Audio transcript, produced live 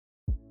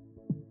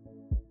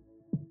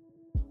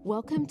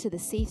Welcome to the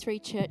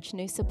C3 Church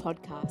Noosa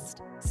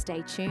podcast.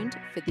 Stay tuned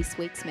for this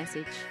week's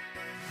message.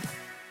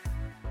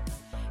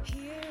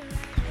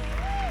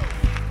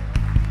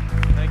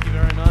 Thank you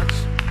very much.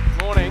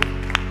 Good morning.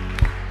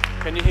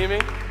 Can you hear me?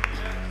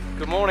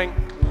 Good morning.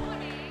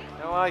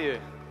 How are you?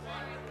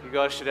 You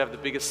guys should have the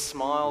biggest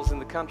smiles in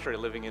the country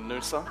living in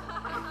Noosa.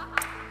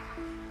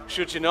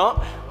 Should you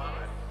not?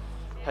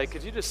 Hey,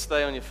 could you just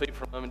stay on your feet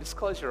for a moment? Just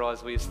close your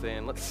eyes where you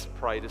stand. Let's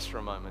pray just for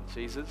a moment.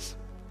 Jesus,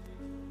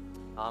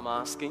 I'm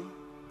asking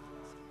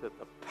that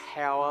the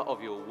power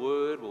of your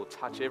word will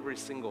touch every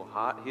single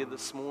heart here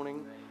this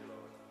morning.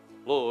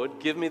 Lord,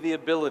 give me the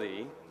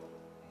ability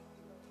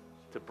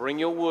to bring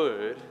your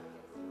word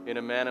in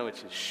a manner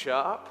which is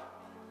sharp,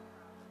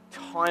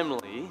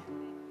 timely,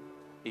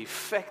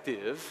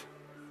 effective,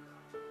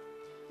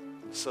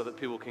 so that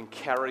people can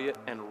carry it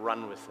and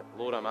run with it.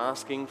 Lord, I'm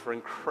asking for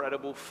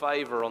incredible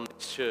favor on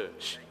this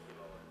church,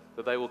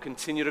 that they will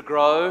continue to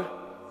grow,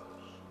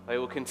 they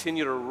will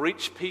continue to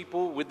reach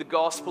people with the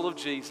gospel of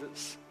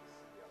Jesus,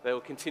 they will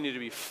continue to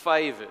be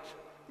favored,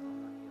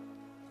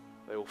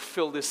 they will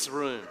fill this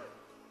room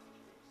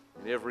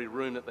and every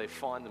room that they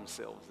find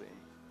themselves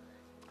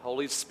in.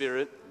 Holy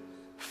Spirit,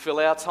 fill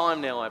our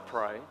time now, I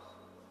pray.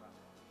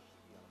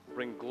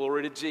 Bring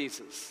glory to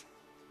Jesus.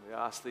 We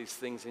ask these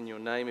things in your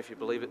name. If you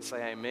believe it,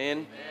 say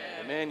amen.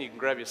 Amen. You can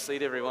grab your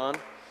seat, everyone.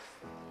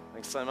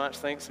 Thanks so much.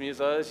 Thanks,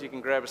 musos. You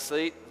can grab a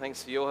seat.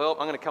 Thanks for your help.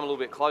 I'm going to come a little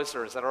bit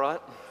closer. Is that all right?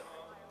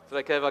 Is it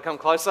okay if I come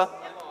closer?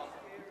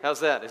 How's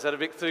that? Is that a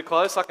bit too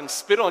close? I can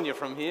spit on you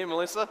from here,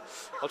 Melissa.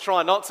 I'll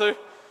try not to.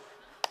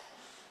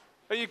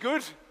 Are you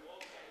good?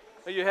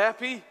 Are you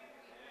happy?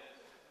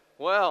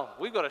 Well,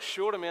 we've got a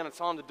short amount of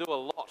time to do a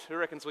lot. Who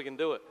reckons we can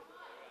do it?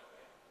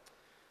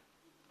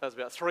 There's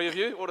about 3 of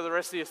you. What do the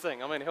rest of you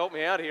think? I mean, help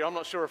me out here. I'm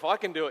not sure if I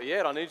can do it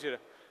yet. I need you to.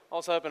 I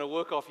was hoping to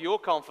work off your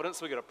confidence.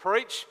 We've got to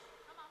preach.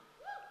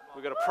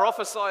 We've got to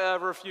prophesy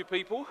over a few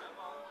people.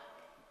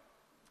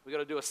 We've got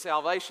to do a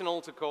salvation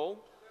altar call.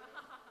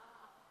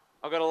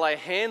 I've got to lay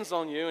hands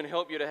on you and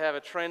help you to have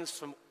a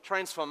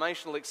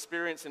transformational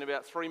experience in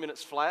about 3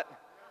 minutes flat.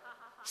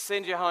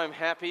 Send you home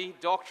happy,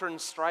 doctrine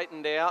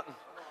straightened out,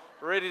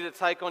 ready to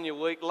take on your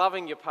week,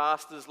 loving your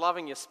pastors,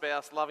 loving your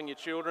spouse, loving your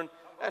children.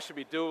 That should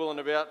be doable in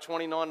about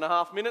 29 and a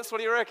half minutes. What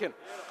do you reckon?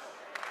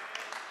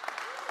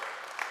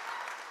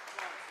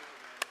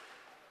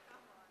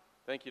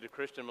 Thank you to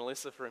Christian and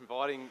Melissa for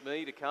inviting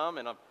me to come.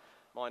 And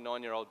my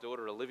 9-year-old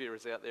daughter Olivia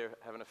is out there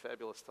having a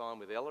fabulous time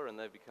with Ella, and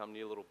they've become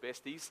near little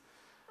besties.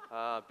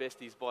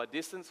 Besties by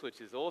distance, which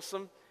is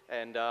awesome.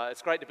 And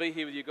it's great to be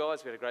here with you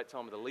guys. We had a great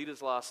time with the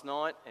leaders last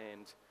night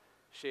and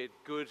shared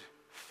good,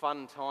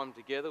 fun time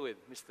together with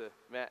Mr.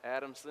 Matt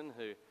Adamson,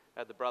 who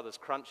had the brothers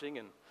crunching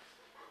and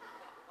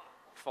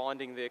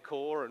finding their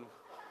core and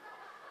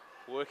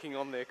working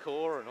on their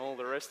core and all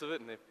the rest of it.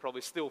 And they're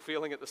probably still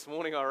feeling it this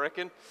morning, I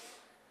reckon.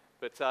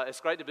 But it's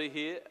great to be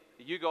here.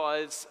 You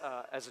guys,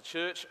 as a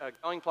church, are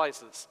going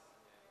places.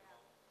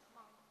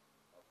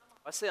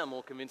 I sound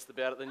more convinced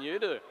about it than you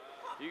do.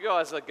 You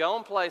guys are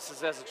going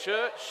places as a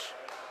church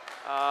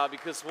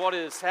because what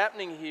is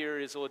happening here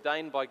is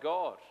ordained by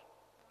God.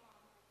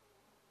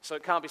 So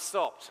it can't be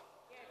stopped.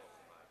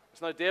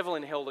 There's no devil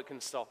in hell that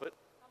can stop it.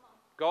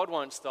 God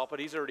won't stop it.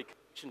 He's already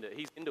commissioned it.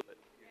 He's into it.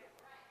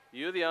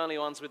 You're the only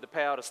ones with the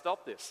power to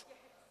stop this.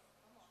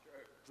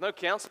 There's no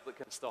council that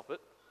can stop it.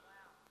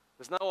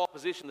 There's no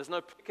opposition. There's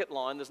no picket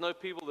line. There's no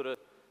people that are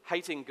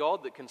hating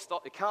God that can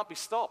stop. It can't be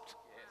stopped.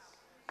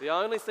 The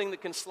only thing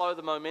that can slow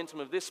the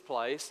momentum of this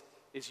place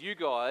is you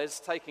guys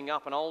taking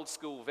up an old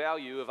school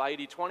value of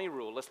 80-20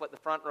 rule. Let's let the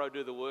front row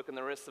do the work and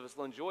the rest of us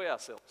will enjoy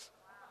ourselves.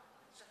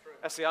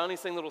 That's the only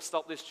thing that will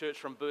stop this church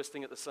from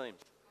bursting at the seams.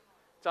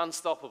 It's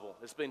unstoppable.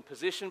 It's been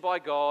positioned by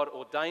God,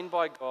 ordained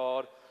by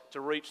God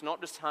to reach not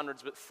just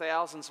hundreds but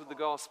thousands with the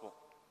gospel.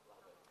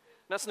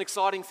 And that's an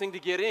exciting thing to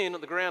get in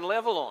at the ground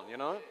level on, you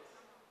know.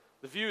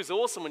 The view is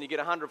awesome when you get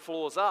 100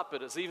 floors up,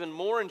 but it's even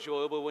more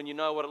enjoyable when you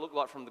know what it looked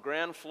like from the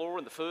ground floor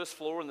and the first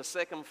floor and the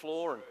second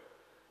floor. And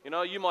you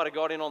know, you might have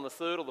got in on the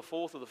 3rd or the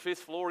 4th or the 5th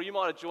floor, or you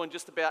might have joined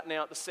just about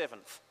now at the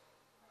 7th.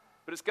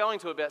 But it's going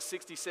to about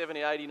 60,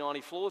 70, 80,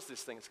 90 floors,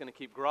 this thing. It's going to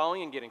keep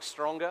growing and getting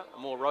stronger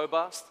and more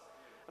robust.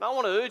 And I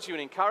want to urge you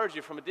and encourage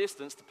you from a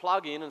distance to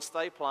plug in and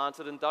stay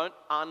planted and don't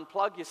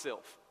unplug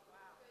yourself.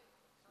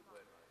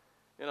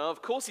 You know,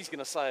 of course he's going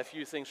to say a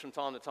few things from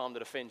time to time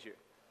that offend you.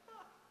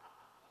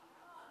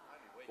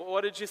 Well,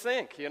 what did you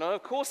think? You know,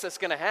 of course that's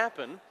going to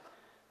happen.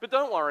 But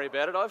don't worry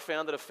about it. I've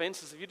found that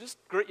offenses, if you just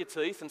grit your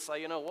teeth and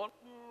say, you know what,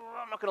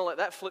 I'm not going to let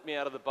that flip me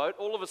out of the boat.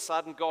 All of a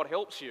sudden, God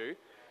helps you. And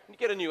you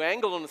get a new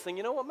angle on the thing.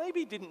 You know what,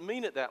 maybe he didn't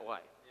mean it that way.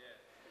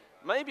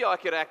 Maybe I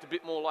could act a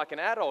bit more like an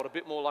adult, a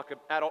bit more like an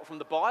adult from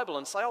the Bible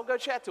and say, I'll go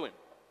chat to him.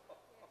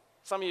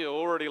 Some of you are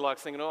already like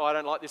thinking, oh, I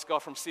don't like this guy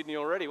from Sydney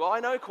already. Well,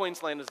 I know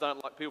Queenslanders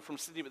don't like people from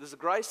Sydney, but there's a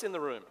grace in the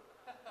room.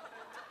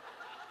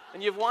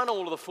 And you've won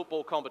all of the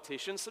football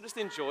competitions, so just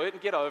enjoy it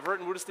and get over it,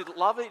 and we'll just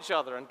love each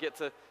other and get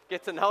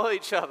to know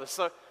each other.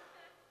 So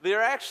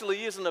there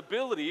actually is an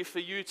ability for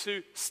you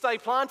to stay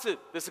planted.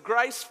 There's a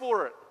grace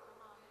for it.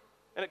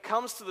 And it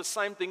comes to the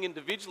same thing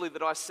individually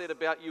that I said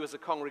about you as a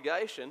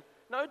congregation.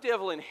 No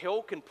devil in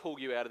hell can pull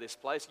you out of this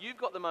place. You've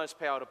got the most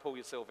power to pull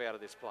yourself out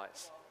of this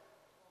place.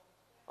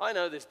 I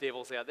know there's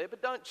devils out there,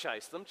 but don't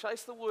chase them.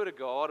 Chase the Word of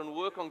God and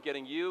work on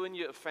getting you and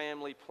your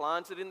family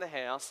planted in the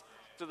house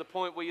to the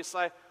point where you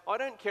say, I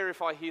don't care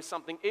if I hear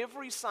something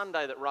every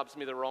Sunday that rubs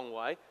me the wrong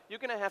way. You're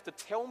going to have to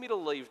tell me to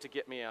leave to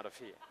get me out of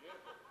here.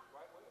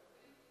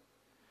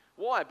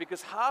 Why?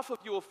 Because half of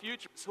your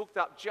future is hooked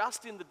up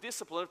just in the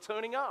discipline of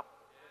turning up.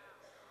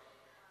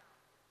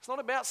 It's not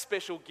about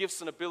special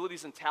gifts and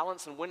abilities and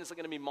talents and when is it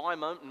going to be my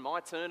moment and my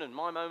turn and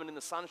my moment in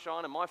the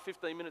sunshine and my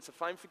 15 minutes of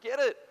fame. Forget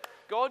it.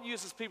 God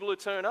uses people who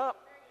turn up.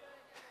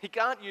 He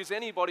can't use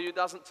anybody who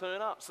doesn't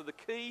turn up. So the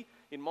key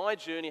in my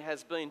journey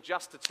has been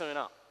just to turn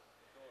up.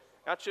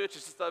 Our church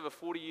is just over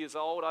 40 years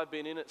old. I've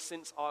been in it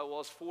since I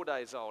was 4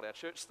 days old. Our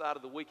church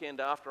started the weekend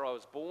after I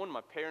was born.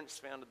 My parents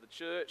founded the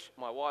church.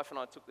 My wife and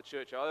I took the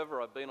church over.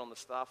 I've been on the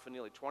staff for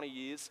nearly 20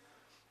 years.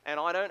 And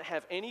I don't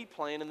have any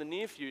plan in the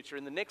near future,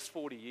 in the next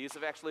 40 years,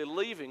 of actually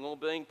leaving or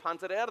being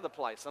punted out of the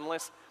place,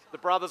 unless the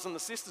brothers and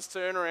the sisters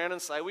turn around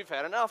and say, we've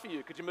had enough of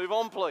you. Could you move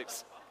on,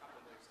 please?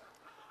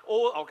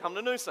 Or I'll come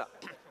to Noosa.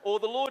 Or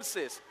the Lord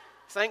says,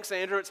 thanks,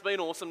 Andrew, it's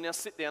been awesome. Now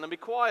sit down and be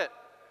quiet,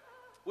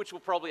 which will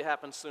probably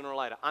happen sooner or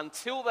later.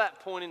 Until that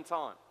point in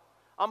time,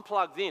 I'm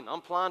plugged in,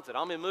 I'm planted,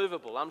 I'm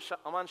immovable, I'm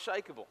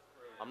unshakable.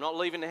 I'm not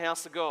leaving the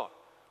house of God.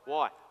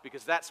 Why?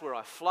 Because that's where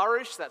I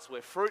flourish, that's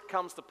where fruit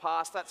comes to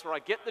pass, that's where I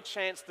get the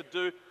chance to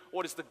do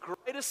what is the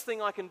greatest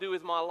thing I can do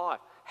with my life,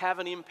 have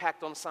an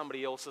impact on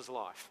somebody else's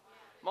life.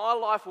 My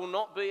life will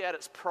not be at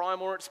its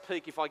prime or its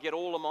peak if I get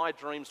all of my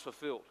dreams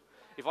fulfilled.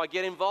 If I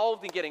get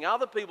involved in getting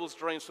other people's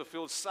dreams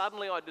fulfilled,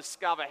 suddenly I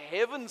discover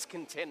heaven's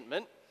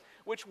contentment,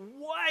 which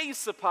way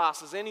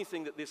surpasses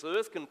anything that this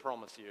earth can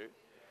promise you.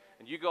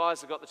 And you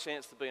guys have got the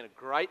chance to be in a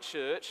great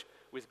church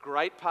with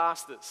great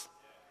pastors.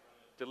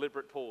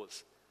 Deliberate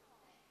pause.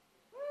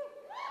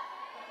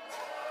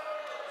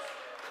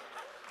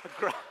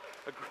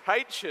 A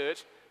great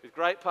church with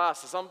great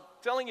pastors. I'm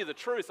telling you the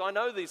truth. I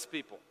know these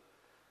people.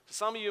 So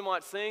some of you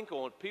might think,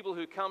 or people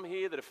who come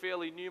here that are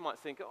fairly new might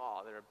think,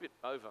 oh, they're a bit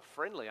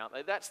over-friendly, aren't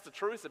they? That's the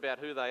truth about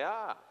who they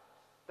are.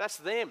 That's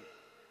them.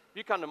 If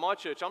you come to my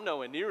church, I'm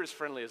nowhere near as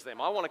friendly as them.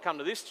 I want to come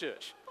to this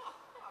church.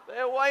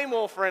 They're way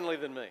more friendly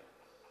than me.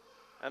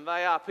 And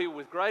they are people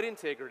with great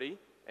integrity,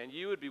 and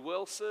you would be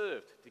well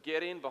served to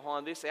get in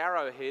behind this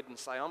arrowhead and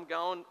say, I'm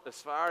going as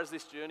far as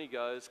this journey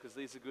goes because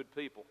these are good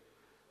people.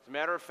 As a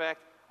matter of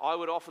fact, I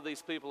would offer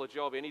these people a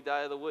job any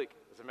day of the week.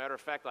 As a matter of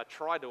fact, I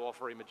tried to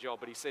offer him a job,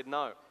 but he said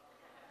no.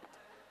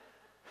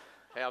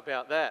 How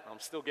about that? I'm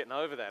still getting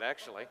over that,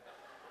 actually.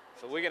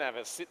 So we're going to have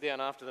a sit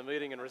down after the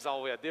meeting and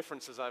resolve our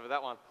differences over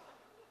that one.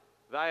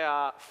 They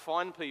are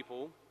fine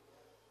people.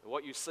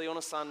 What you see on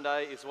a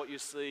Sunday is what you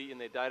see in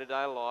their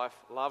day-to-day life.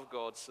 Love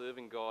God,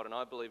 serving God, and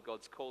I believe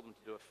God's called them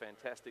to do a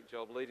fantastic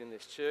job leading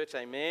this church.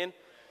 Amen.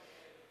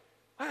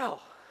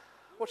 Well,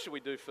 what should we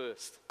do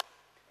first?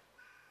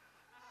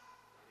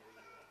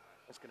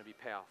 That's going to be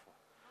powerful.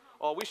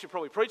 Oh, we should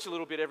probably preach a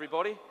little bit,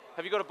 everybody.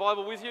 Have you got a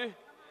Bible with you?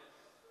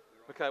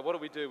 Okay,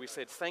 what do? We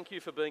said thank you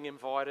for being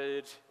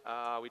invited.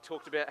 We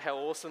talked about how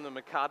awesome the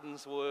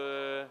McCuddens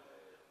were.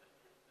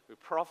 We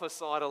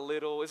prophesied a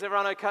little. Is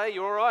everyone okay?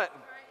 You all right?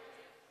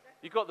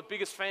 You've got the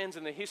biggest fans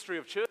in the history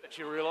of church,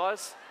 you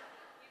realise?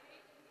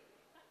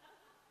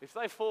 If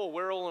they fall,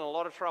 we're all in a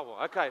lot of trouble.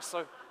 Okay,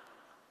 so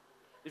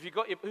if you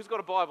got who's got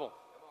a Bible?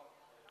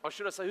 Or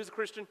should I say, who's a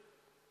Christian?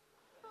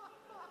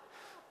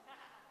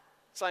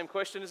 Same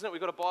question, isn't it? We've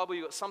got a Bible,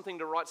 you've got something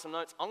to write some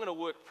notes. I'm going to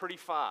work pretty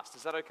fast.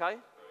 Is that okay?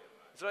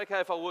 Is it okay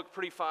if I work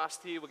pretty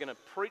fast here? We're going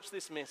to preach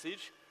this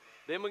message,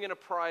 then we're going to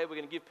pray, we're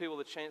going to give people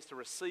the chance to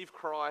receive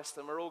Christ,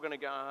 and we're all going to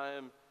go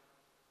home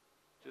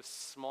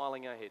just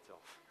smiling our heads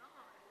off.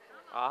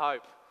 I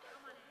hope.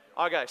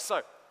 Okay,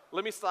 so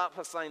let me start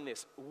by saying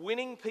this.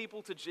 Winning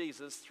people to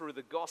Jesus through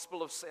the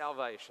gospel of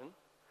salvation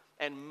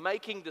and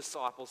making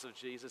disciples of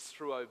Jesus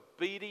through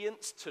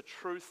obedience to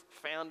truth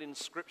found in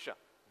Scripture.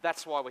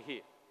 That's why we're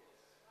here.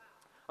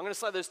 I'm going to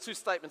say those two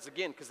statements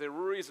again because they're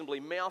reasonably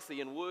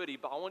mouthy and wordy,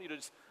 but I want you to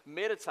just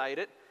meditate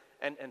it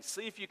and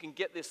see if you can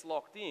get this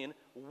locked in.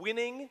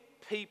 Winning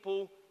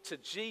people to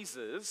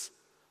Jesus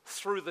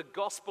through the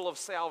gospel of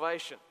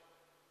salvation.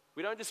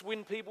 We don't just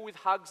win people with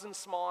hugs and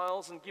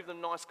smiles and give them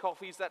nice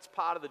coffees. That's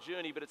part of the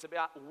journey, but it's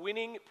about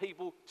winning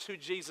people to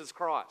Jesus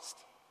Christ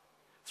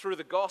through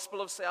the gospel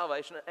of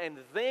salvation. And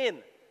then,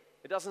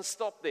 it doesn't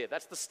stop there.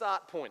 That's the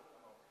start point.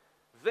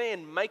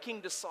 Then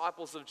making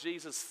disciples of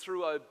Jesus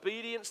through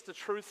obedience to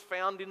truth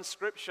found in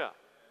Scripture.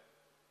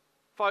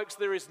 Folks,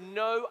 there is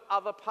no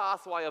other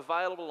pathway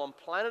available on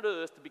planet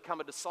Earth to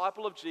become a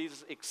disciple of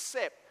Jesus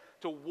except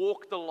to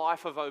walk the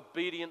life of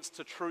obedience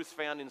to truth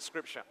found in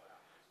Scripture.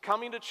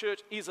 Coming to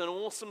church is an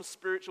awesome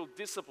spiritual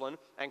discipline,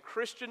 and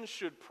Christians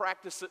should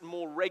practice it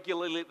more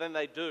regularly than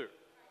they do.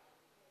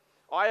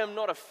 I am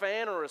not a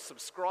fan or a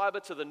subscriber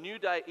to the New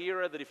Day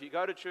era that if you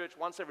go to church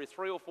once every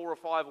 3 or 4 or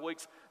 5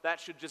 weeks, that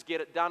should just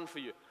get it done for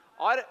you.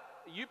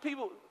 You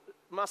people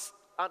must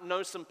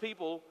know some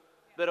people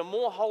that are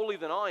more holy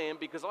than I am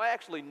because I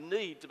actually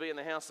need to be in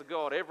the house of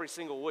God every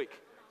single week.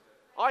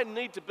 I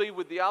need to be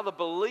with the other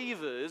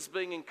believers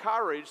being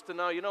encouraged to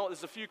know, you know what,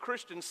 there's a few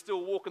Christians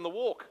still walking the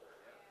walk.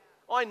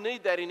 I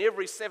need that in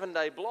every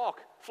 7-day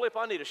block. Flip,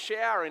 I need a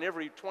shower in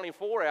every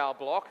 24-hour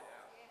block.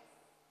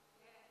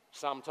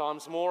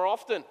 Sometimes more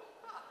often.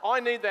 I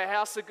need the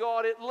house of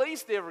God at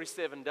least every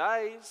 7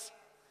 days.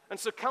 And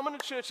so coming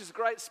to church is a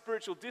great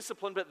spiritual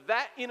discipline, but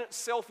that in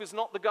itself is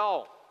not the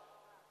goal.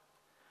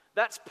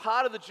 That's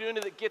part of the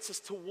journey that gets us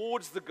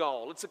towards the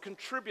goal. It's a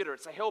contributor,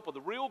 it's a helper.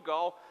 The real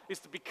goal is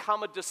to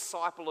become a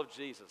disciple of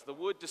Jesus. The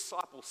word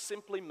disciple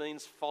simply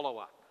means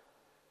follower.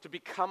 To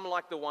become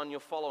like the one you're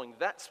following.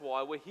 That's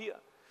why we're here.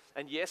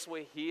 And yes,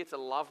 we're here to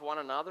love one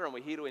another and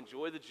we're here to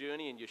enjoy the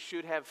journey, and you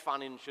should have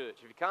fun in church.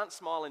 If you can't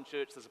smile in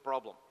church, there's a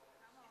problem.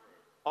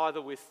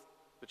 Either with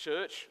the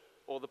church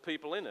or the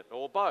people in it,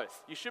 or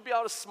both. You should be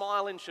able to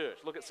smile in church.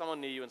 Look at someone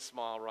near you and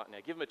smile right now.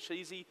 Give them a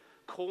cheesy,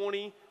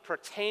 corny,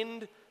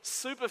 pretend,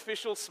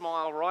 superficial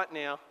smile right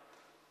now,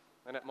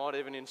 and it might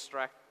even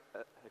extract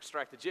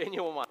a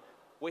genuine one.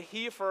 We're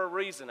here for a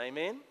reason,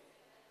 amen?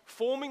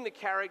 Forming the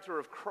character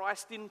of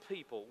Christ in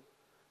people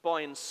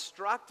by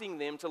instructing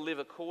them to live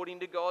according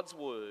to God's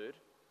word,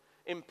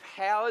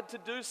 empowered to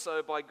do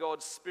so by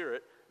God's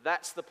Spirit.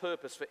 That's the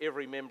purpose for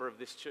every member of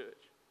this church.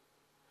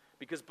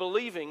 Because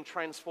believing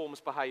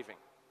transforms behaving.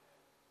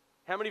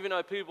 How many of you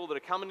know people that are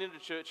coming into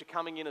church are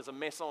coming in as a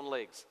mess on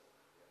legs?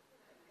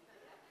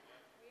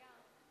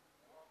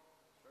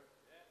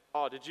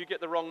 Oh, did you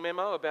get the wrong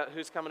memo about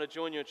who's coming to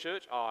join your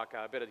church? Oh, okay,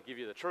 I better give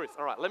you the truth.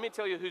 All right, let me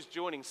tell you who's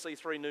joining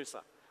C3 Noosa.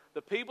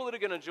 The people that are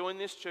going to join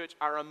this church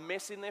are a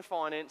mess in their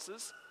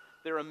finances,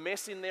 they're a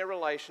mess in their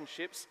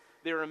relationships,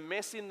 they're a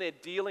mess in their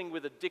dealing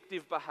with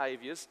addictive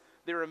behaviors,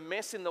 they're a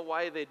mess in the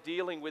way they're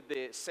dealing with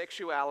their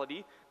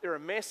sexuality, they're a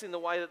mess in the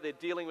way that they're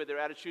dealing with their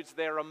attitudes,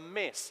 they're a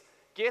mess.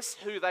 Guess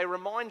who they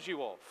remind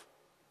you of?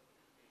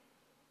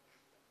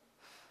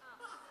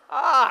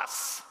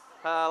 Us!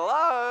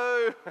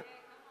 Hello!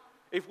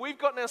 If we've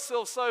gotten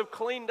ourselves so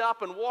cleaned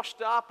up and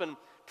washed up and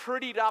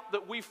prettied up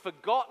that we've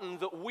forgotten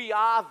that we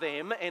are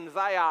them and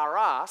they are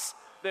us,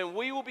 then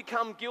we will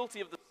become guilty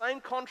of the same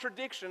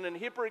contradiction and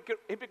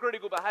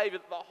hypocritical behavior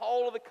that the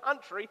whole of the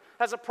country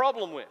has a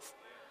problem with.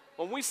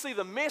 When we see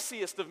the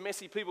messiest of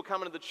messy people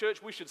coming to the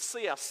church, we should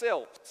see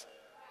ourselves.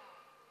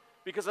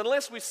 Because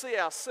unless we see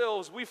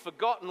ourselves, we've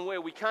forgotten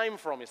where we came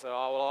from. You say,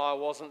 oh, well, I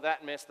wasn't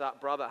that messed up,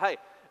 brother. Hey,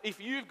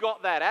 if you've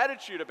got that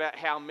attitude about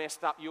how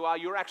messed up you are,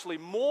 you're actually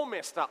more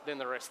messed up than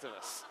the rest of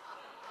us.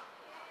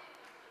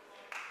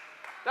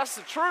 That's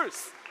the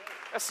truth.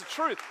 That's the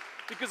truth.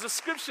 Because the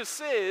scripture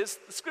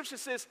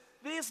says,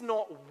 there's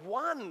not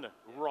one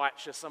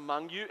righteous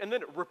among you, and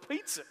then it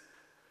repeats it.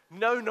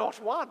 No, not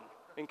one,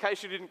 in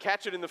case you didn't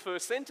catch it in the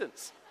first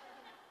sentence.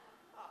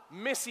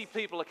 Messy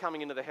people are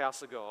coming into the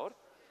house of God,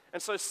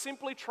 and so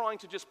simply trying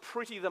to just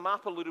pretty them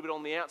up a little bit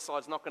on the outside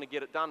is not going to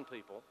get it done,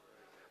 people.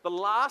 The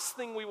last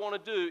thing we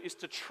want to do is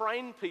to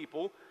train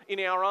people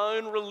in our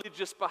own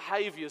religious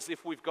behaviors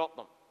if we've got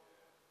them.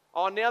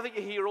 Oh, now that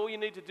you're here, all you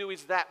need to do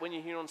is that when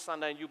you're here on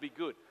Sunday and you'll be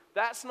good.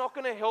 That's not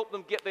going to help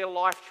them get their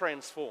life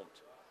transformed.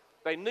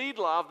 They need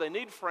love, they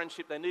need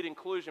friendship, they need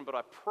inclusion, but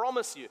I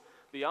promise you,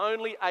 the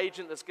only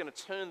agent that's going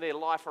to turn their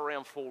life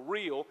around for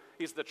real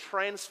is the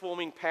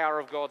transforming power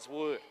of God's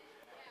word.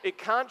 It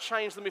can't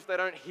change them if they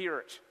don't hear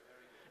it.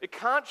 It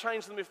can't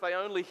change them if they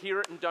only hear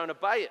it and don't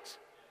obey it.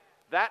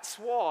 That's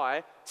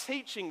why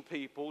teaching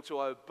people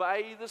to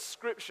obey the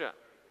scripture,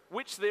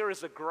 which there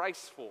is a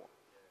grace for.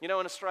 You know,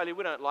 in Australia,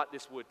 we don't like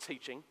this word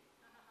teaching.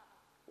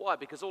 Why?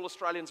 Because all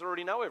Australians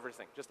already know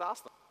everything. Just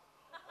ask them.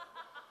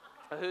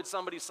 I heard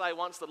somebody say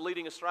once that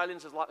leading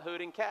Australians is like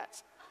herding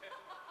cats.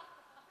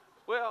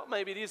 Well,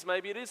 maybe it is,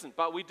 maybe it isn't.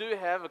 But we do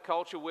have a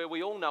culture where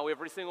we all know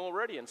everything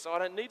already, and so I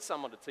don't need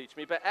someone to teach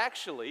me. But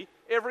actually,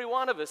 every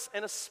one of us,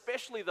 and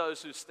especially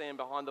those who stand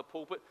behind the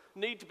pulpit,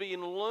 need to be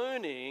in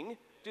learning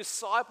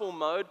disciple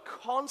mode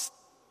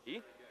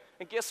constantly.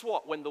 And guess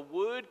what? When the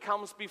word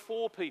comes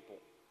before people,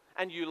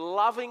 and you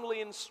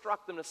lovingly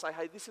instruct them to say,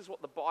 hey, this is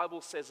what the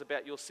Bible says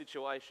about your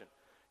situation,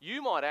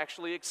 you might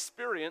actually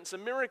experience a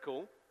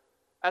miracle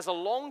as a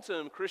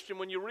long-term Christian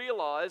when you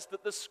realize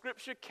that the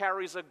Scripture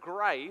carries a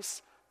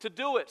grace to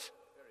do it.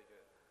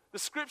 The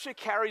Scripture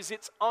carries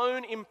its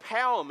own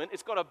empowerment.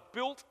 It's got a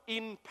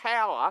built-in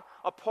power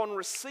upon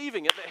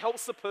receiving it that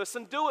helps the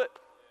person do it.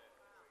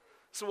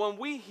 So when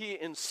we hear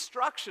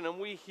instruction and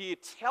we hear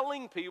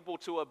telling people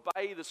to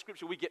obey the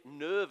Scripture, we get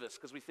nervous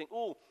because we think,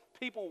 oh,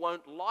 people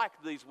won't like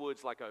these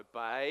words like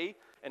obey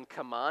and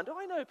command.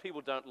 I know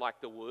people don't like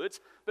the words,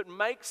 but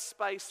make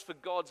space for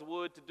God's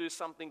word to do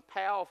something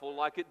powerful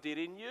like it did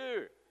in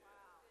you.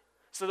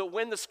 So that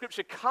when the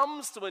Scripture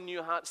comes to a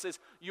new heart, it says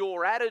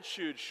your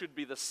attitude should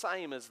be the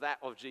same as that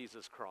of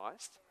Jesus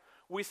Christ.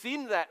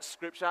 Within that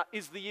Scripture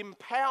is the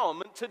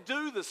empowerment to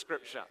do the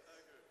Scripture.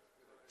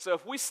 So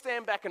if we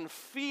stand back and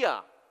fear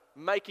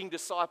making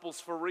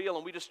disciples for real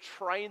and we just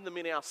train them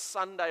in our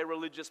Sunday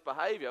religious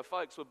behavior,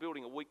 folks, we're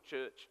building a weak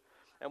church.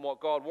 And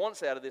what God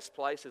wants out of this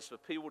place is for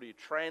people to be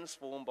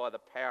transformed by the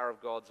power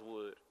of God's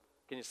word.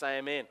 Can you say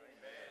amen?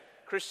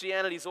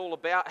 Christianity is all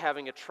about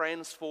having a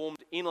transformed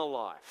inner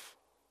life.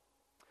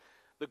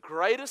 The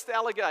greatest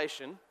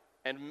allegation,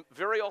 and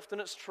very often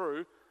it's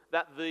true,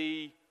 that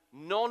the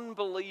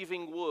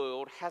non-believing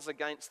world has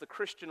against the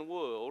Christian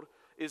world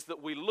is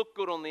that we look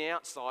good on the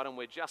outside and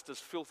we're just as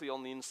filthy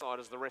on the inside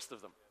as the rest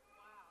of them.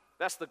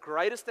 That's the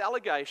greatest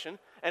allegation,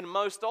 and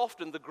most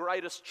often the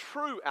greatest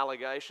true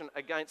allegation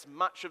against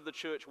much of the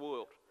church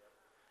world.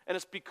 And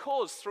it's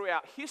because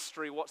throughout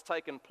history what's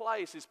taken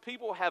place is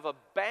people have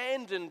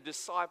abandoned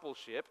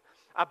discipleship,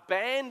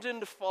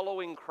 abandoned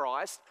following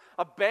Christ,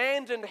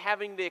 abandoned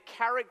having their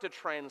character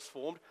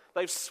transformed.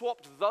 They've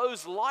swapped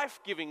those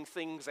life-giving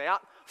things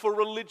out for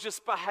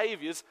religious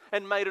behaviors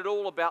and made it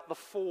all about the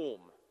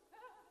form.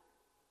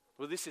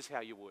 Well, this is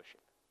how you worship.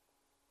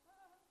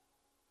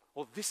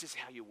 Or this is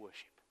how you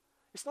worship.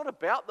 It's not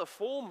about the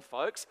form,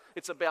 folks.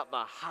 It's about the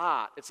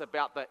heart. It's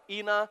about the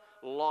inner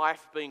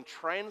life being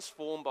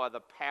transformed by the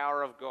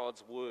power of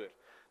God's word.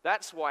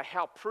 That's why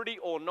how pretty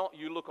or not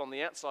you look on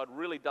the outside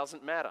really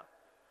doesn't matter.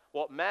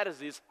 What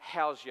matters is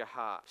how's your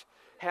heart?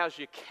 How's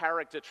your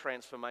character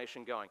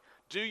transformation going?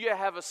 Do you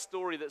have a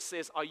story that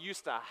says, I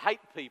used to hate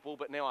people,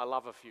 but now I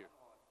love a few?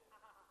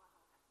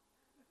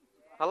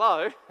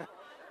 Hello?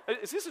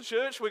 Is this a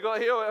church we got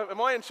here?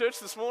 Am I in church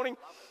this morning?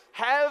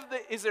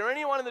 Is there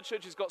anyone in the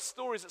church who's got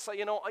stories that say,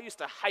 you know, I used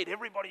to hate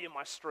everybody in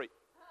my street,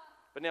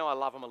 but now I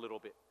love them a little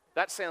bit?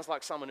 That sounds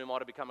like someone who might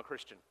have become a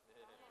Christian.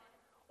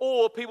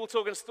 Or people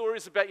talking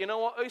stories about, you know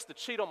what, I used to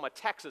cheat on my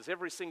taxes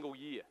every single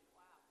year.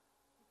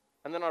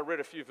 And then I read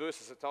a few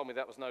verses that told me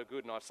that was no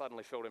good, and I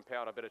suddenly felt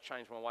empowered. I better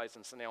change my ways,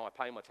 and so now I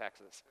pay my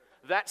taxes.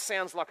 That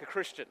sounds like a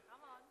Christian.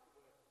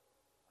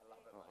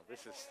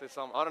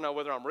 Oh, I don't know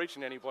whether I'm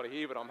reaching anybody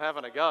here, but I'm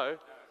having a go.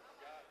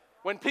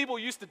 When people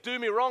used to do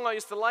me wrong, I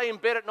used to lay in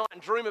bed at night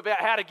and dream about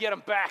how to get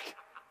them back.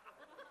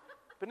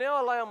 But now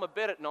I lay on my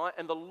bed at night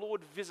and the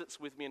Lord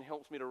visits with me and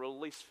helps me to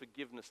release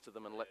forgiveness to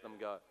them and let them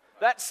go.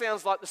 That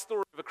sounds like the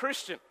story of a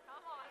Christian.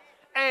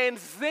 And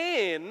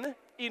then,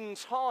 in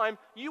time,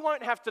 you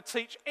won't have to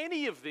teach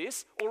any of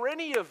this or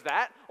any of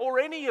that or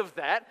any of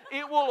that.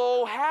 It will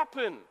all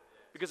happen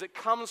because it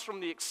comes from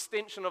the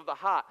extension of the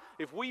heart.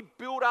 If we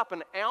build up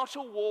an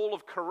outer wall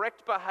of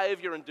correct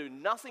behavior and do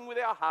nothing with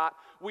our heart,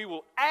 we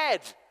will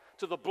add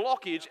to the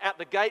blockage at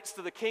the gates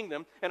to the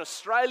kingdom, and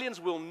Australians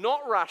will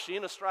not rush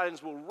in,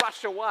 Australians will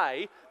rush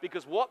away,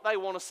 because what they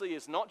want to see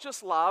is not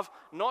just love,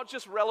 not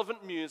just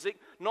relevant music,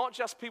 not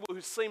just people who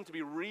seem to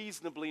be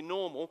reasonably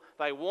normal.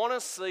 They want to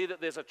see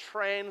that there's a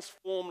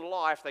transformed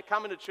life. They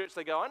come into church,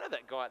 they go, I know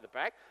that guy at the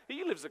back,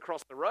 he lives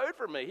across the road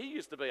from me, he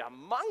used to be a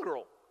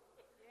mongrel.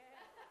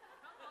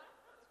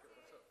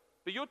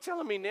 But you're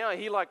telling me now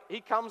he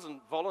comes and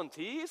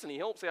volunteers and he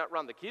helps out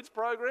run the kids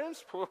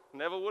programs?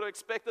 Never would have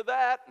expected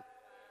that.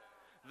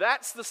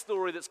 That's the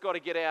story that's got to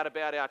get out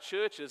about our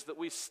churches, that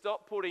we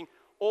stop putting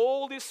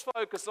all this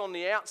focus on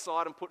the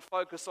outside and put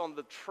focus on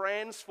the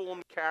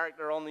transformed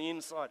character on the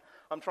inside.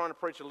 I'm trying to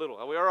preach a little.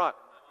 Are we all right?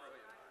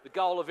 The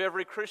goal of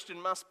every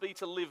Christian must be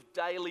to live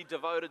daily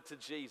devoted to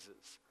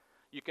Jesus.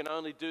 You can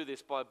only do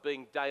this by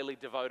being daily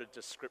devoted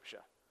to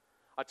Scripture.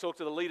 I talked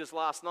to the leaders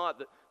last night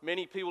that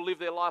many people live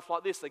their life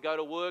like this. They go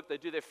to work, they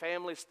do their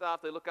family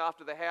stuff, they look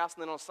after the house,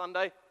 and then on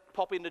Sunday,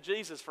 pop into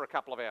Jesus for a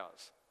couple of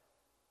hours.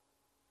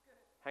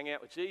 Hang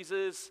out with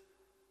Jesus,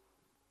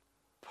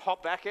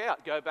 pop back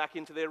out, go back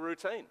into their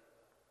routine.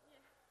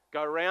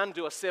 Go around,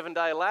 do a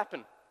 7-day lap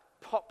and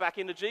pop back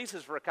into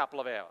Jesus for a couple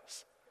of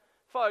hours.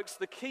 Folks,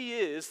 the key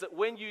is that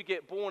when you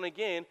get born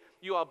again,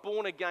 you are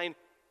born again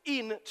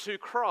into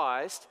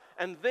Christ,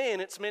 and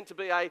then it's meant to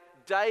be a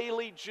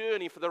daily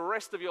journey for the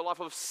rest of your life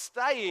of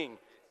staying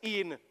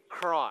in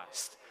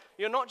Christ.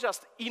 You're not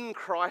just in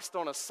Christ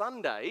on a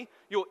Sunday,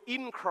 you're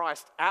in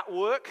Christ at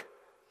work,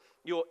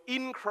 you're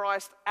in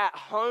Christ at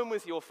home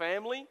with your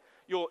family.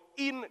 You're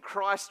in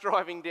Christ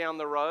driving down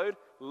the road,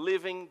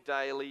 living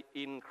daily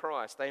in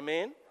Christ.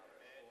 Amen?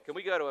 Can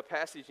we go to a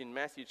passage in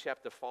Matthew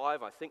chapter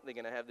 5? I think they're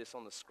going to have this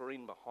on the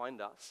screen behind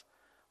us.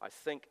 I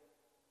think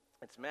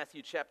it's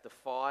Matthew chapter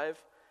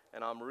 5,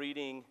 and I'm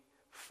reading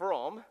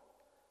from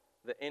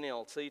the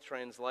NLT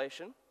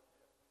translation.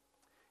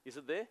 Is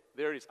it there?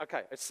 There it is.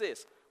 Okay, it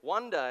says,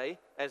 one day,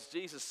 as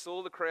Jesus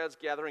saw the crowds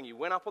gathering, he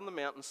went up on the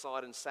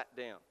mountainside and sat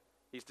down.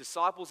 His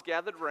disciples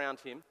gathered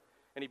around him,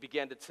 and he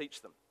began to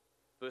teach them.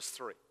 Verse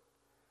 3,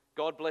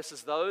 God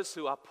blesses those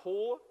who are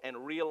poor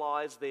and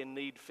realize their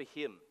need for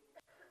him,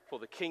 for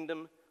the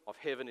kingdom of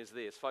heaven is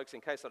theirs. Folks,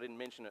 in case I didn't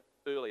mention it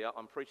earlier,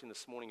 I'm preaching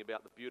this morning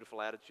about the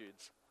beautiful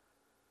attitudes.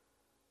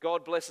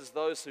 God blesses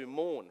those who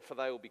mourn, for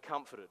they will be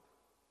comforted.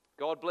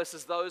 God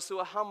blesses those who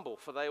are humble,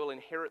 for they will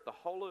inherit the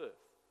whole earth.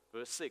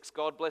 Verse 6,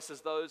 God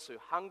blesses those who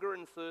hunger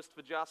and thirst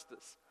for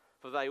justice,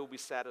 for they will be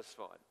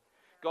satisfied.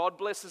 God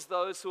blesses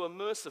those who are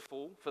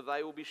merciful, for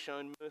they will be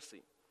shown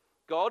mercy.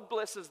 God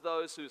blesses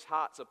those whose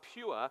hearts are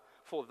pure,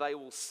 for they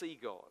will see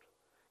God.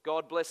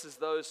 God blesses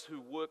those who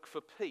work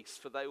for peace,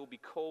 for they will be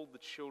called the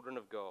children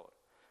of God.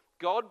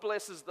 God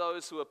blesses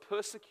those who are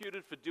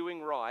persecuted for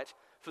doing right,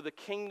 for the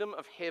kingdom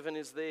of heaven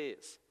is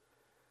theirs.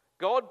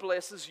 God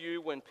blesses you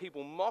when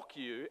people mock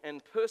you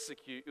and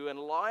persecute you and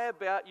lie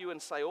about you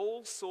and say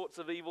all sorts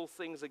of evil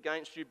things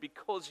against you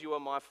because you are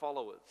my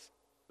followers.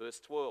 Verse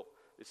 12.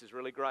 This is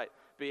really great.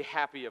 Be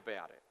happy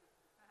about it.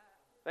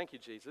 Thank you,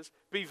 Jesus.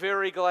 Be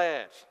very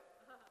glad.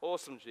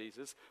 Awesome,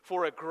 Jesus.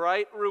 For a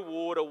great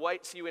reward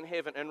awaits you in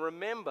heaven. And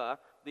remember,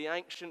 the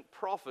ancient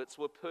prophets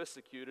were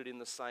persecuted in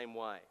the same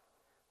way.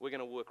 We're going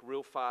to work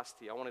real fast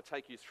here. I want to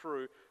take you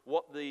through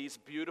what these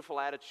beautiful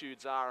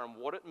attitudes are and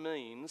what it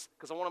means,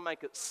 because I want to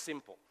make it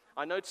simple.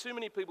 I know too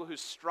many people who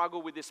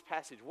struggle with this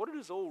passage. What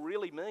does it all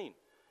really mean?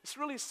 It's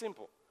really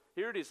simple.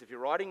 Here it is. If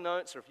you're writing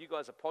notes or if you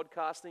guys are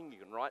podcasting, you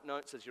can write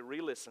notes as you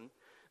re-listen.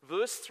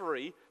 Verse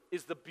 3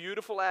 is the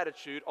beautiful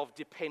attitude of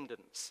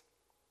dependence.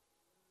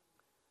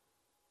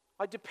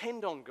 I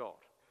depend on God.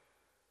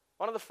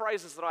 One of the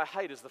phrases that I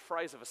hate is the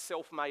phrase of a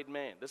self-made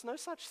man. There's no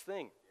such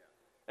thing.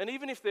 And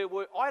even if there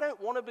were, I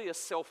don't want to be a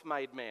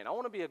self-made man. I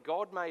want to be a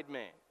God-made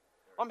man.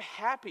 I'm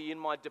happy in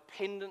my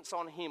dependence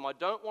on Him. I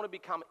don't want to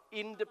become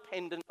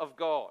independent of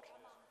God.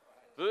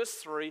 Verse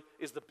 3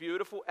 is the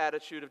beautiful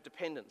attitude of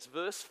dependence.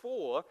 Verse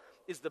 4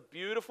 is the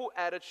beautiful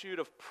attitude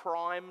of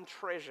prime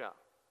treasure.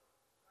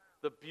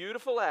 The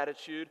beautiful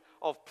attitude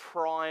of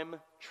prime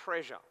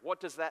treasure. What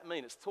does that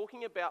mean? It's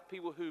talking about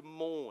people who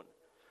mourn.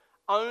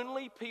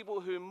 Only people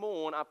who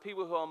mourn are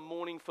people who are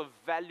mourning for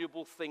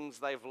valuable things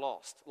they've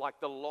lost, like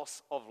the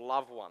loss of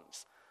loved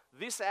ones.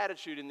 This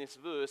attitude in this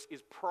verse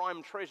is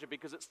prime treasure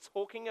because it's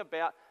talking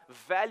about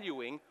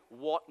valuing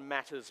what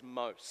matters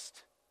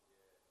most.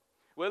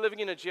 We're living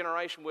in a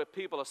generation where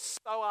people are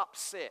so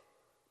upset,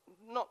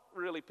 not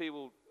really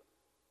people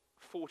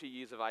 40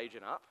 years of age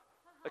and up,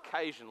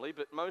 occasionally,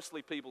 but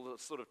mostly people that are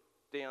sort of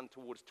down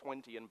towards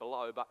 20 and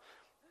below, but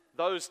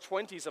those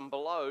 20s and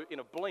below in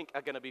a blink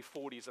are going to be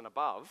 40s and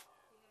above.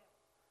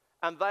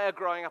 And they are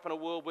growing up in a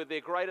world where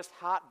their greatest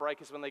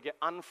heartbreak is when they get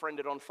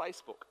unfriended on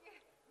Facebook.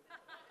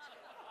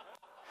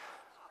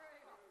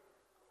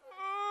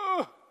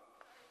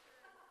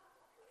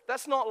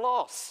 That's not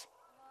loss.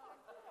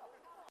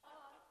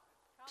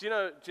 Do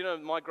you know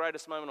my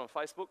greatest moment on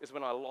Facebook is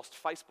when I lost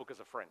Facebook as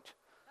a friend.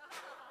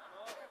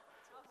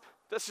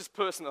 That's just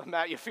personal,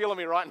 Matt. You're feeling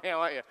me right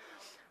now, aren't you?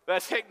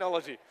 That's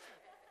technology.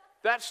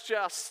 That's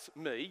just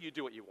me. You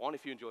do what you want.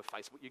 If you enjoy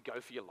Facebook, you go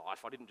for your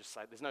life. I didn't just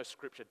say, there's no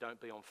scripture, don't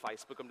be on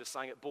Facebook. I'm just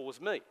saying it bores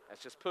me.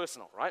 That's just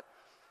personal, right?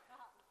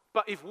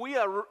 But if we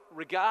are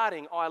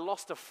regarding, I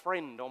lost a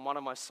friend on one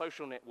of my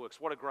social networks,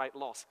 what a great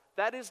loss.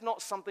 That is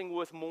not something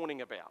worth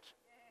mourning about.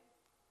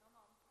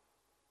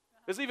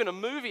 There's even a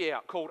movie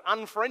out called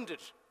Unfriended.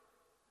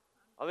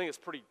 I think it's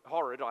pretty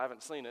horrid. I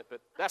haven't seen it,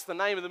 but that's the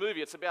name of the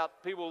movie. It's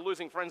about people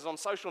losing friends on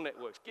social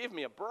networks. Give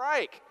me a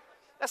break.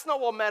 That's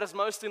not what matters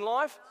most in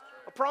life.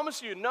 I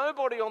promise you,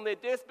 nobody on their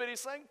deathbed is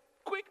saying,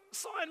 quick,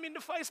 sign me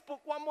into Facebook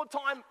one more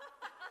time.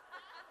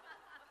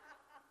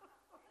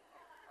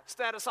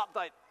 Status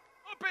update.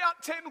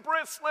 About 10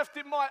 breaths left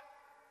in my...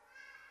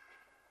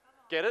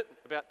 Get it?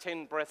 About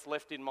 10 breaths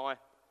left in my...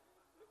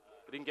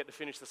 I didn't get to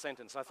finish the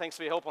sentence, so thanks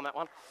for your help on that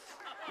one.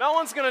 No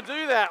one's going to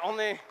do that on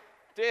their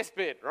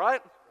deathbed,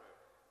 right?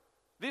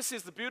 This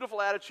is the beautiful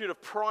attitude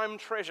of prime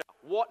treasure.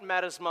 What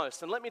matters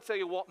most? And let me tell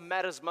you what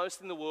matters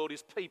most in the world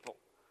is people.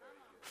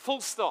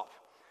 Full stop.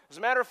 As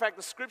a matter of fact,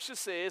 the scripture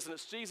says, and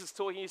it's Jesus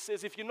talking, he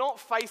says, if you're not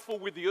faithful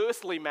with the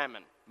earthly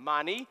mammon,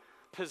 money,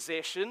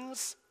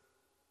 possessions,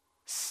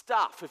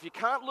 stuff, if you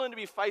can't learn to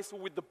be faithful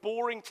with the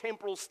boring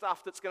temporal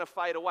stuff that's going to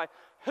fade away,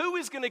 who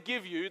is going to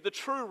give you the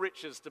true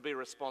riches to be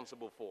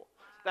responsible for?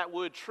 That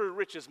word true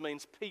riches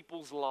means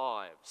people's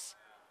lives.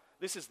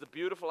 This is the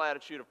beautiful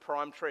attitude of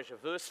prime treasure.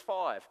 Verse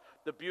 5,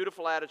 the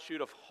beautiful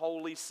attitude of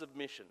holy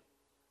submission.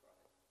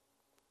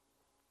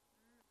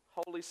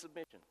 Holy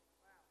submission.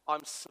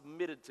 I'm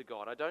submitted to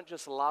God. I don't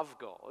just love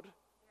God.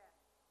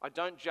 I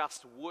don't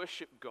just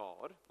worship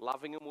God.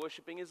 Loving and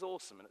worshiping is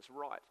awesome and it's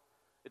right.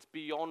 It's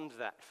beyond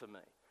that for me.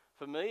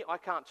 For me, I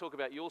can't talk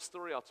about your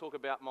story, I'll talk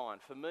about mine.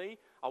 For me,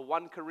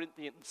 1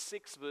 Corinthians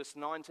 6 verse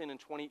 19 and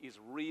 20 is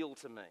real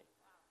to me.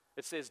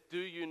 It says, do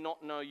you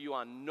not know you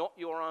are not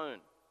your own?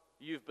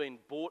 You've been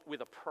bought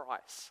with a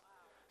price.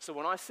 So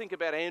when I think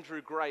about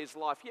Andrew Gray's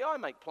life, yeah, I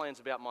make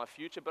plans about my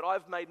future, but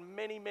I've made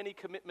many, many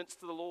commitments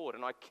to the Lord,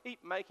 and I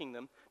keep making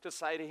them to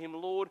say to him,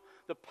 Lord,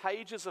 the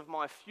pages of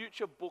my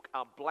future book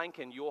are blank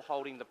and you're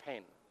holding the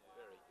pen.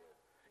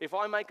 If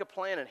I make a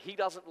plan and he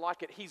doesn't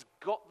like it, he's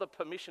got the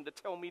permission to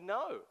tell me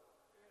no.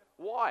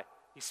 Why?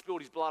 He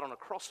spilled his blood on a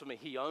cross for me.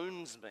 He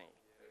owns me.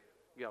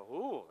 You go,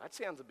 oh, that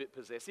sounds a bit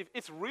possessive.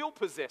 It's real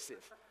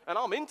possessive, and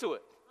I'm into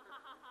it.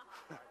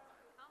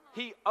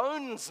 He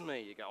owns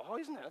me. You go, oh,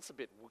 isn't that? That's a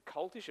bit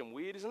cultish and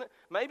weird, isn't it?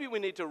 Maybe we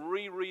need to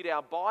reread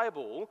our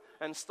Bible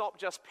and stop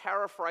just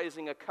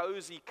paraphrasing a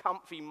cozy,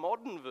 comfy,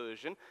 modern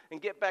version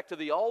and get back to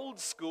the old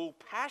school,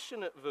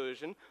 passionate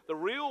version, the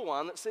real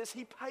one that says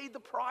he paid the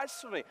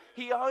price for me.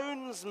 He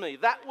owns me.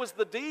 That was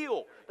the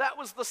deal. That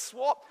was the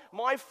swap.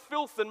 My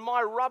filth and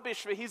my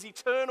rubbish for his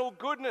eternal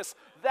goodness.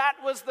 That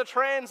was the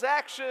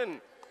transaction.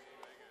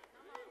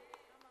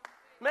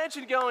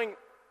 Imagine going,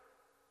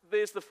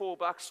 there's the $4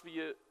 for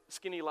your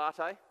skinny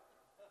latte.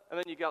 And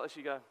then you go,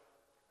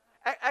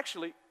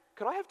 actually,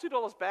 could I have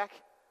 $2 back?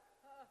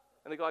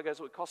 And the guy goes,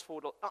 well, it costs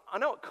 $4. I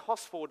know it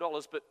costs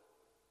 $4, but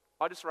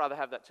I'd just rather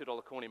have that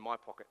 $2 coin in my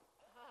pocket.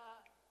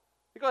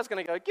 The guy's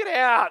going to go, get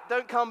out,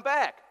 don't come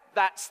back.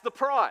 That's the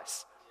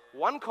price.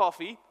 One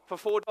coffee for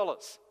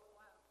 $4.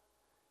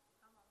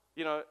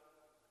 You know,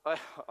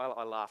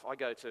 I laugh. I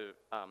go to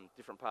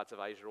different parts of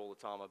Asia all the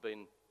time. I've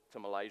been to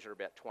Malaysia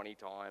about 20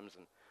 times,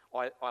 and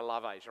I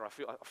love Asia. I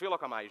feel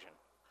like I'm Asian.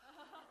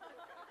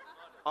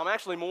 I'm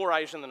actually more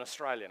Asian than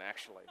Australian,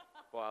 actually,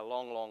 by a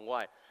long, long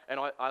way. And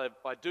I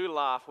do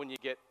laugh when you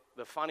get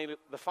the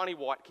funny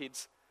white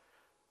kids,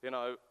 you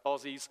know,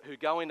 Aussies, who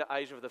go into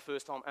Asia for the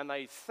first time, and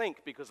they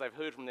think, because they've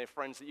heard from their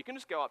friends, that you can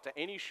just go up to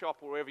any shop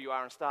wherever you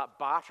are and start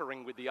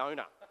bartering with the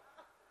owner.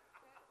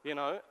 You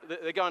know,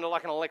 they're going to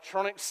like an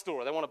electronics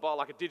store. They want to buy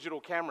like a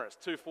digital camera. It's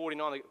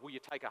 $249. Will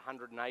you take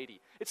 $180?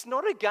 It's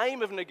not a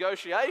game of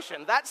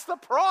negotiation. That's the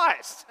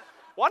price.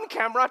 One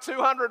camera,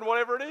 $200, and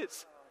whatever it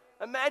is.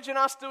 Imagine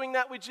us doing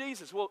that with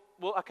Jesus. Well,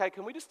 okay,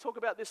 can we just talk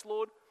about this,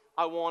 Lord?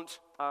 I'd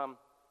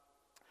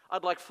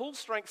like full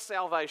strength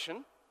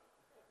salvation.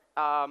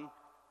 I'm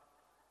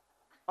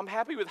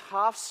happy with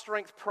half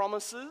strength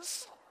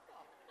promises.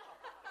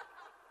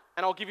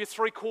 And I'll give you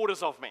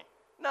 3/4 of me.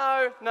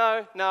 No.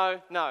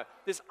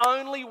 There's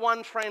only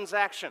one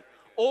transaction.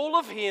 All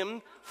of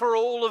him for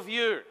all of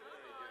you.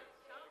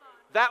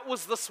 That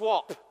was the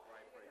swap.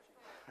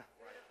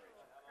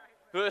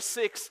 Verse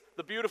 6,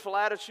 the beautiful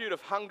attitude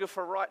of hunger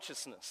for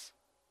righteousness.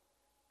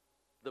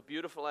 The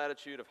beautiful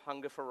attitude of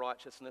hunger for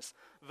righteousness.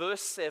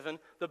 Verse 7,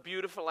 the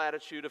beautiful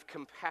attitude of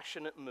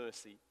compassionate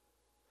mercy.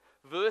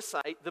 Verse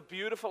 8, the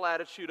beautiful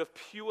attitude of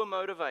pure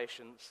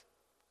motivations.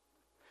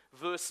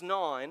 Verse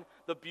 9,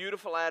 the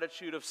beautiful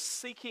attitude of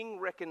seeking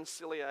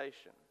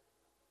reconciliation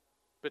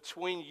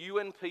between you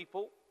and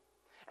people,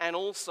 and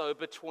also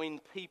between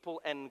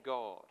people and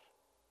God.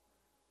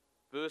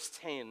 Verse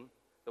 10,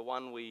 the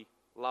one we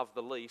love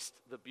the least,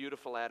 the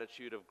beautiful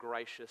attitude of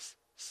gracious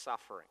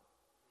suffering.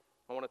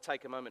 I want to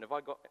take a moment. Have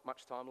I got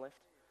much time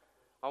left?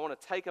 I want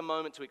to take a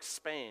moment to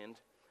expand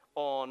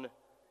on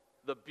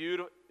the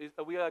beautiful...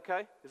 Are we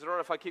okay? Is it all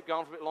right if I keep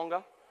going for a bit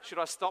longer? Should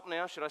I stop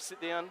now? Should I sit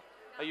down?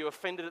 Are you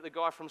offended at the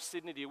guy from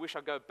Sydney? Do you wish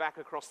I'd go back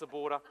across the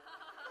border?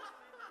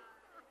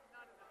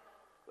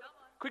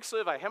 Quick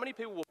survey. How many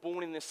people were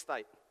born in this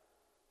state?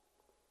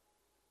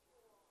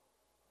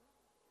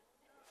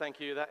 Thank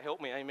you. That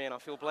helped me. Amen. I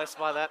feel blessed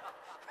by that.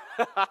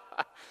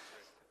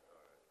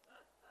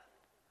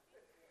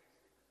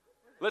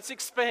 Let's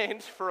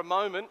expand for a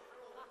moment.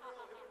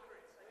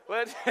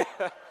 Let's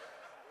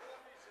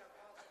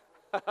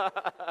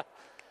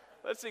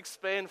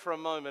expand for a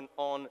moment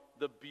on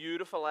the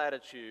beautiful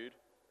attitude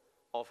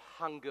of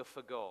hunger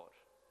for God.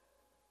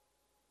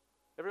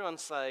 Everyone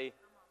say,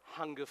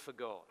 hunger for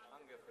God.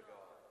 Hunger for God.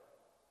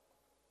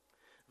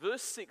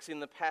 Verse 6 in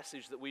the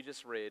passage that we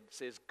just read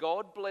says,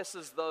 God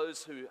blesses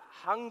those who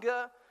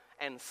hunger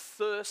and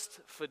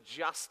thirst for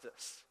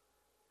justice,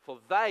 for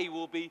they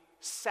will be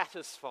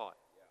satisfied.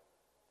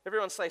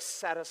 Everyone say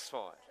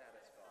satisfied.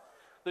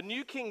 The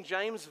New King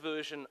James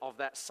Version of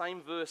that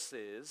same verse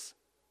says,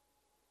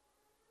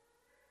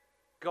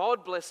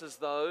 God blesses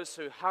those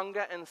who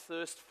hunger and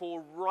thirst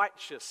for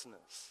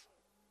righteousness.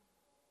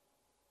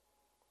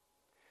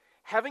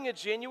 Having a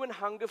genuine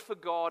hunger for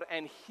God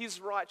and His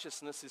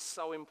righteousness is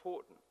so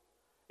important.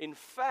 In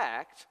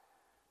fact,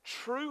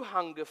 true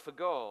hunger for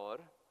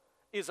God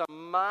is a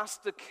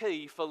master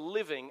key for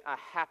living a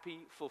happy,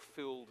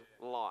 fulfilled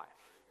life.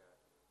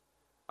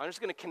 I'm just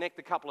going to connect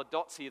a couple of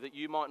dots here that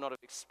you might not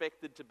have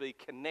expected to be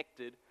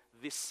connected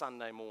this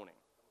Sunday morning.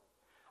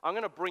 I'm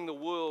going to bring the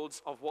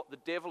worlds of what the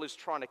devil is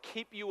trying to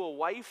keep you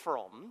away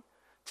from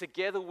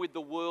together with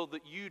the world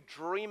that you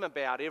dream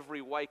about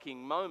every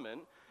waking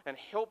moment and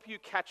help you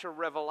catch a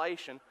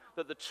revelation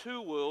that the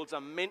two worlds are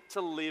meant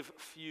to live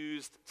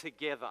fused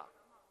together.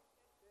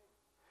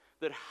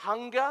 That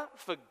hunger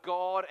for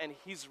God and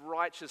His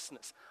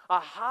righteousness, a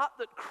heart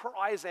that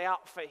cries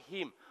out for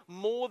Him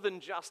more than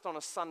just on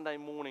a Sunday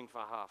morning for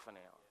half an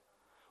hour.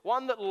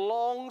 One that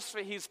longs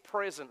for His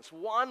presence,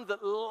 one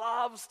that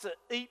loves to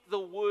eat the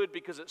Word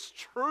because it's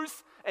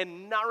truth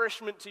and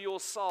nourishment to your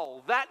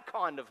soul. That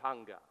kind of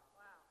hunger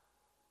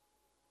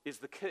is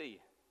the key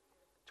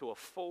to a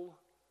full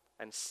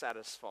and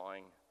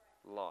satisfying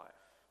life.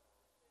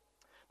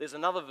 There's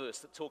another verse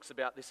that talks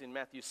about this in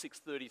Matthew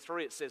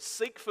 6:33. It says,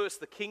 seek first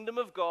the kingdom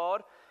of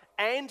God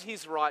and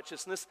His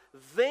righteousness,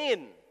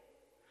 then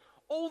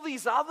all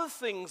these other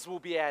things will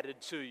be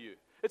added to you.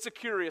 It's a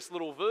curious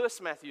little verse,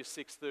 Matthew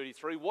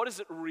 6:33. What is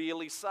it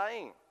really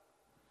saying?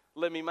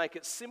 Let me make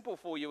it simple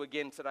for you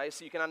again today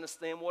so you can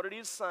understand what it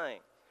is saying.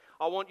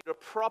 I want you to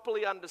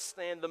properly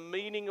understand the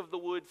meaning of the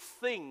word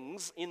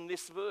things in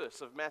this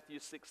verse of Matthew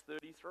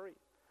 6:33.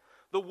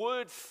 The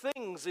word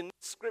things in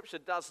Scripture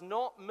does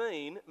not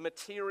mean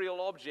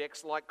material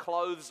objects like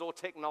clothes or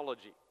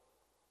technology.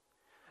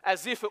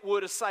 as if it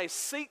were to say,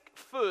 seek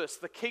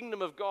first the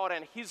kingdom of God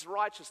and his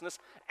righteousness,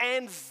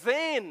 and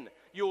then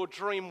your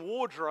dream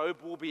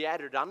wardrobe will be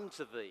added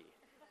unto thee.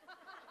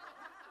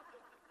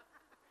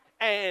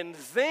 And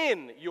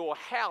then your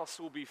house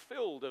will be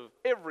filled of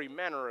every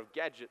manner of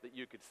gadget that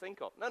you could think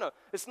of. No,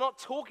 it's not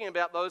talking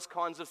about those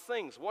kinds of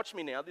things. Watch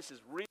me now. This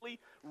is really,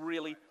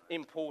 really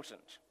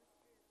important.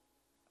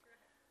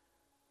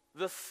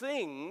 The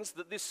things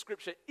that this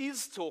scripture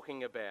is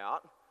talking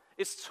about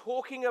is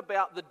talking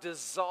about the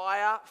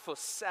desire for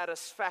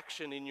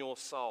satisfaction in your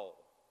soul.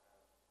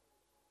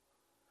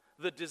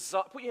 Put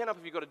your hand up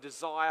if you've got a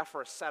desire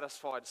for a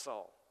satisfied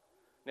soul.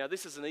 Now,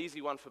 this is an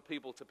easy one for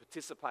people to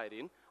participate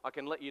in. I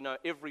can let you know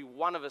every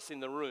one of us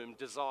in the room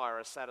desire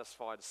a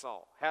satisfied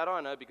soul. How do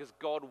I know? Because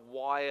God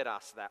wired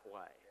us that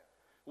way.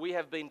 We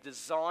have been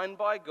designed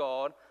by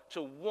God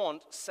to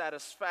want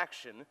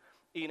satisfaction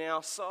in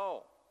our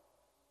soul.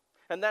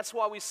 And that's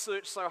why we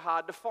search so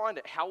hard to find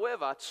it.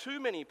 However, too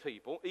many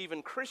people,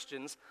 even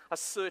Christians, are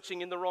searching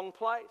in the wrong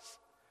place.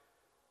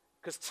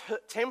 Because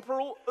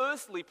temporal,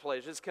 earthly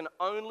pleasures can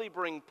only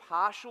bring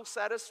partial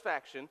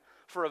satisfaction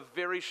for a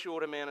very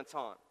short amount of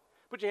time.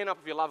 Put your hand up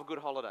if you love a good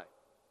holiday.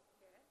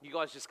 You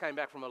guys just came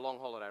back from a long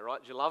holiday, right?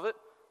 Did you love it?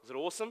 Was it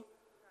awesome?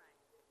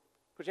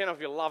 Put your hand up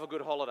if you love a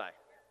good holiday.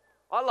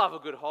 I love a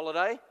good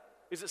holiday.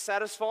 Is it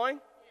satisfying?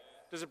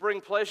 Does it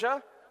bring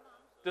pleasure?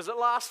 Does it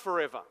last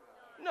forever?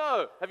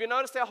 No. Have you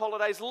noticed how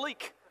holidays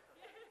leak?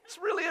 It's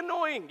really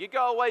annoying. You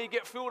go away, you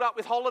get filled up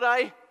with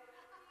holiday,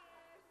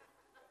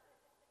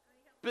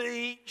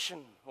 beach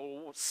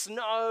or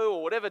snow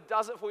or whatever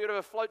does it for you,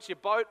 whatever floats your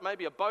boat.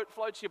 Maybe a boat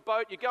floats your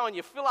boat. You go and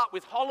you fill up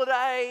with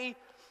holiday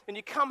and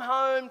you come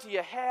home to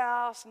your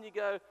house and you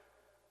go,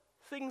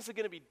 things are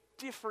going to be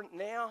different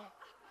now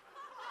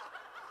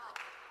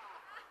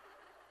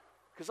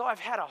because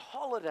I've had a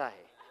holiday.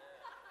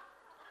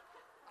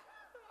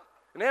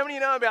 And how many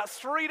of you know about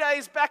 3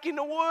 days back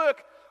into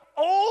work,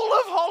 all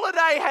of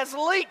holiday has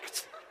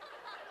leaked?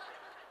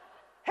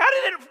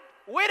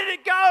 Where did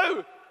it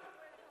go?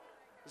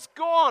 It's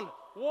gone.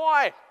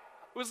 Why?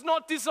 It was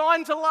not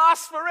designed to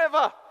last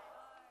forever.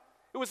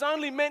 It was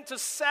only meant to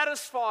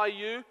satisfy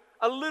you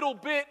a little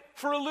bit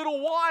for a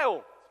little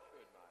while.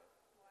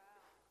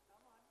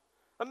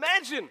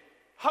 Imagine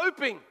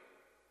hoping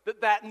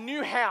that that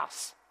new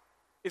house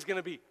is going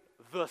to be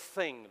the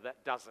thing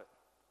that does it.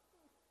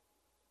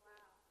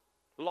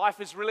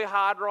 Life is really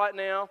hard right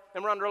now,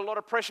 and we're under a lot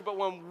of pressure, but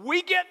when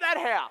we get that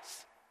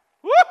house,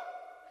 whoop!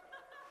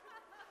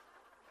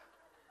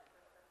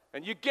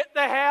 And you get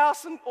the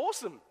house, and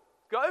awesome,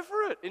 go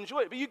for it,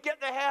 enjoy it. But you get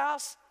the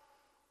house,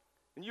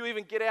 and you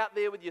even get out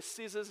there with your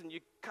scissors, and you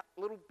cut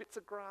little bits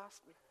of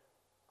grass.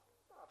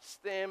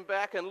 Stand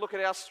back and look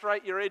at how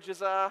straight your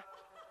edges are.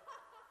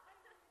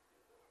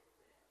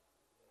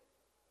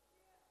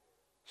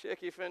 Check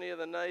if any of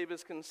the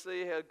neighbours can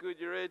see how good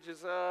your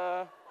edges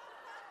are.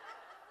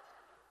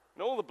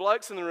 And all the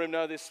blokes in the room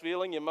know this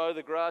feeling. You mow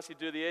the grass, you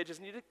do the edges,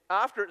 and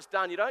after it's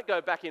done, you don't go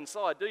back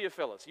inside, do you,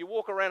 fellas? You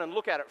walk around and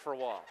look at it for a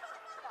while.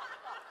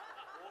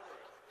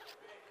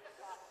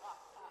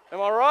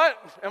 Am I right?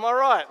 Am I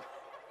right?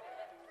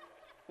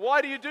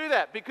 Why do you do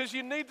that? Because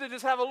you need to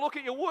just have a look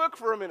at your work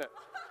for a minute.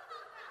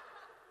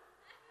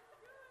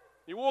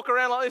 You walk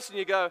around like this and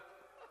you go,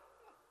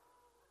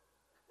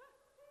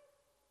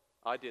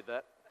 I did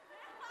that.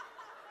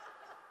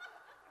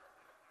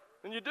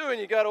 And you do, and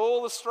you go to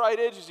all the straight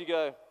edges, you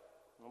go,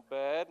 not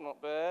bad,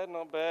 not bad,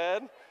 not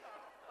bad.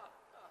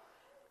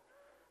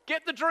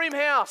 Get the dream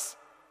house.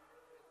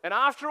 And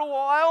after a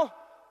while,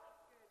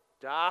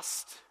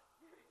 dust,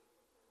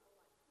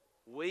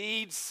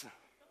 weeds,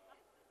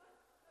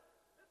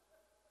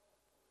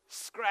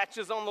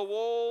 scratches on the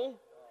wall.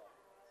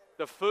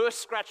 The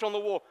first scratch on the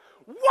wall.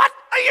 What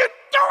are you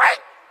doing?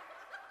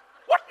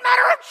 What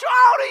manner of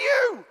child are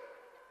you?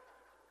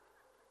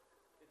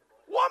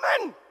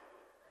 Woman,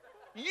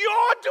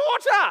 your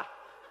daughter.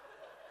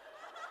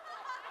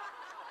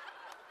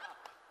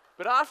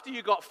 But after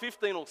you got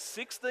 15 or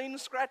 16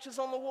 scratches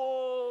on the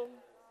wall,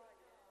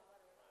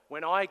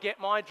 when I get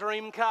my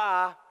dream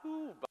car,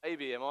 ooh,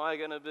 baby, am I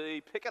going to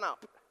be picking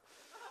up.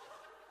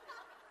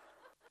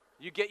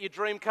 You get your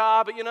dream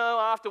car, but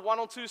after 1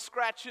 or 2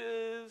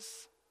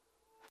 scratches,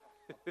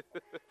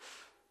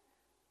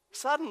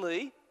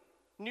 suddenly,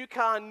 new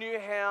car, new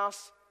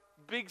house,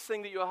 big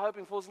thing that you were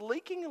hoping for is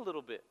leaking a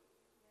little bit.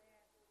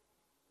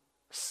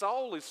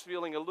 Soul is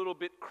feeling a little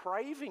bit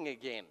craving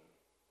again.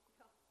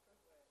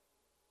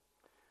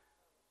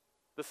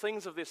 The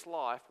things of this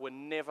life were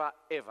never,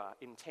 ever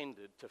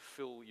intended to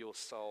fill your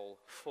soul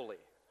fully.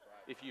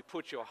 If you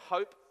put your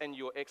hope and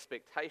your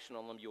expectation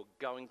on them, you're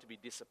going to be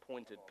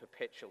disappointed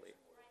perpetually.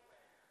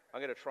 I'm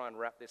going to try and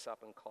wrap this up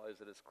and close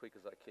it as quick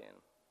as I can.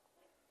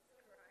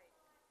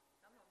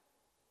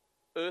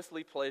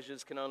 Earthly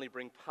pleasures can only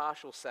bring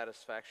partial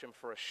satisfaction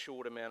for a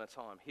short amount of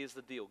time. Here's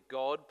the deal.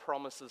 God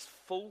promises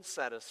full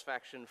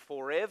satisfaction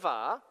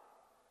forever.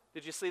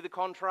 Did you see the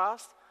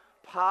contrast?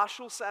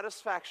 Partial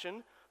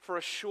satisfaction for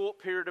a short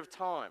period of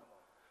time.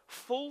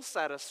 Full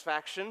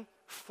satisfaction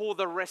for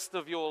the rest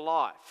of your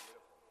life.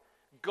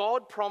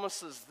 God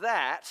promises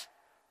that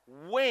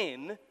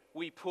when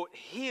we put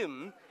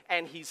Him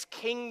and His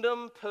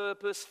kingdom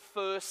purpose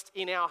first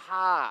in our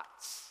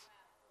hearts.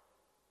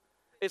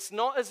 It's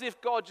not as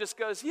if God just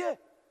goes, yeah,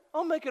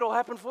 I'll make it all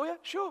happen for you,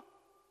 sure.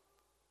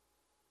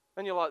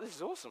 And you're like, this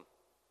is awesome.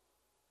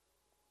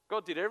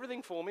 God did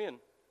everything for me and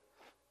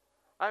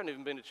I haven't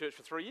even been to church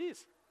for 3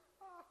 years.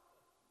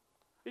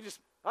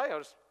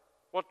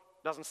 What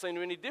doesn't seem to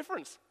be any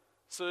difference?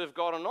 Serve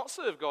God or not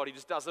serve God, He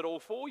just does it all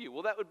for you.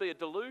 Well, that would be a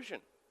delusion.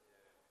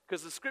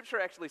 Because the scripture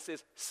actually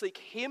says, seek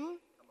Him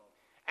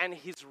and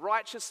His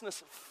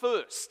righteousness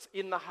first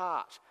in the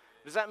heart.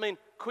 Does that mean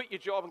quit your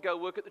job and go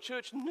work at the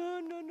church? No.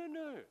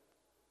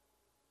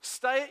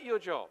 Stay at your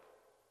job.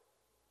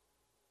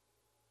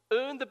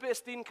 Earn the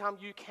best income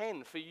you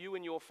can for you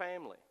and your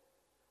family.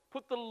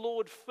 Put the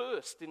Lord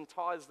first in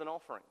tithes and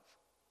offerings.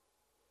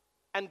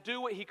 And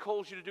do what He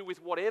calls you to do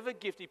with whatever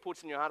gift He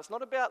puts in your heart. It's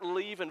not about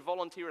leave and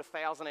volunteer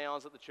 1,000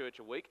 hours at the church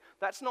a week.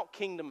 That's not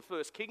kingdom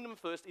first. Kingdom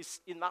first is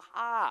in the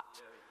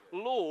heart.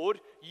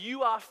 Lord,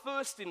 you are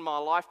first in my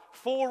life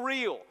for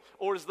real.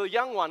 Or as the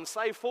young ones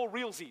say, for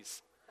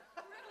realsies.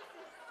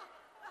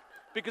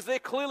 Because they're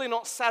clearly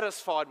not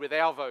satisfied with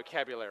our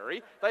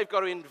vocabulary. They've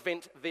got to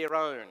invent their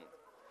own.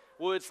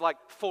 Words like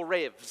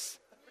forevs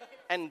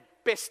and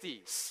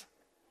besties.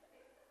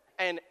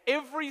 And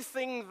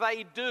everything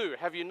they do,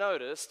 have you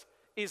noticed,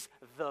 is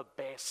the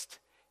best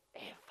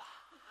ever.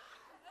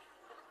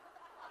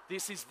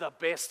 This is the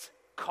best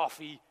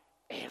coffee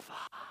ever.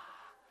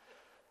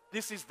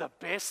 This is the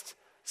best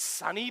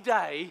sunny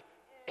day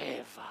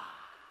ever.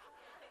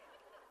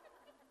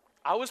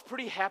 I was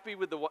pretty happy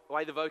with the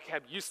way the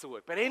vocab used to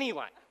work. But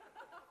anyway,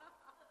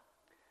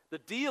 the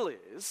deal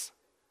is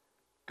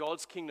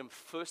God's kingdom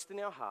first in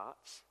our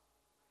hearts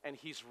and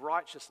His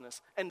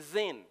righteousness. And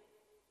then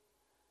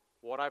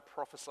what I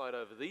prophesied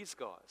over these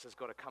guys has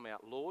got to come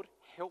out. Lord,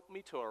 help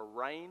me to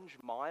arrange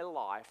my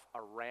life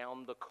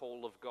around the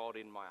call of God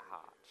in my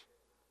heart.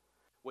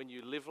 When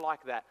you live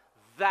like that,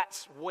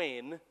 that's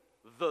when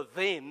the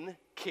then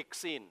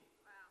kicks in.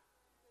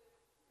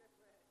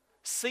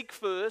 Seek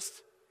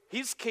first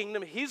His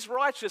kingdom, His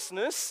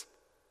righteousness,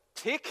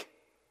 tick,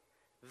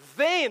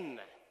 then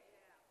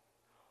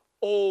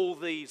all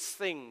these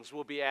things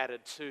will be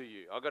added to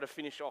you. I've got to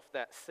finish off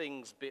that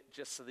things bit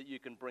just so that you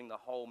can bring the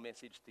whole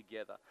message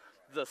together.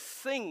 The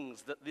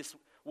things that this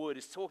word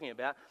is talking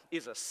about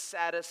is a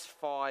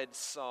satisfied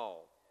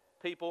soul.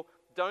 People,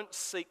 don't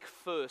seek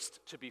first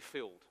to be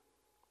filled.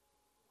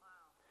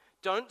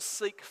 Don't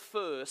seek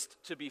first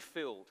to be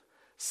filled.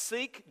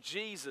 Seek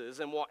Jesus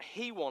and what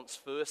He wants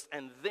first,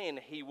 and then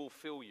He will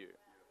fill you.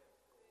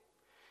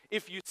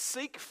 If you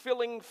seek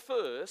filling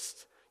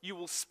first, you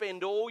will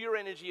spend all your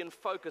energy and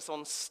focus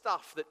on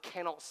stuff that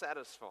cannot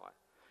satisfy.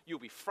 You'll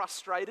be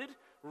frustrated,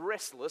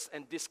 restless,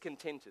 and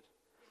discontented.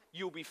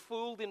 You'll be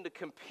fooled into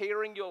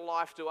comparing your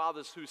life to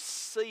others who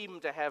seem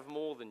to have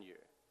more than you.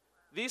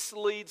 This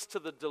leads to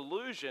the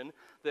delusion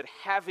that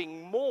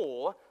having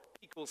more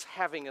equals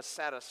having a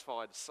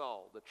satisfied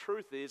soul. The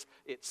truth is,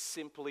 it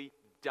simply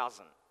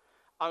doesn't.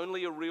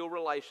 Only a real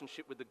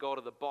relationship with the God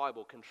of the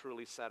Bible can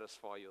truly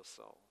satisfy your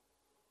soul.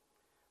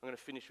 I'm going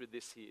to finish with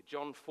this here.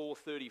 John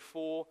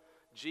 4:34,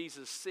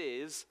 Jesus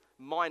says,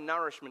 my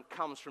nourishment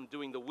comes from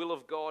doing the will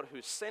of God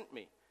who sent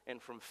me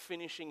and from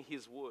finishing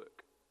His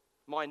work.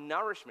 My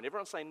nourishment,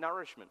 everyone say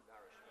nourishment.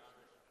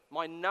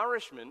 My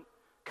nourishment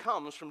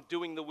comes from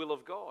doing the will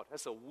of God.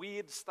 That's a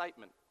weird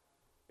statement.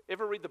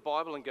 Ever read the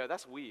Bible and go,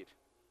 that's weird?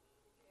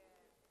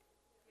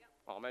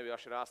 Oh, maybe I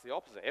should ask the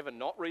opposite. Ever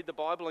not read the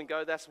Bible and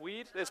go, that's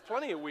weird? There's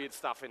plenty of weird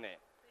stuff in there.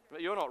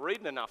 But you're not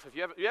reading enough. If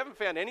you haven't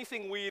found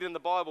anything weird in the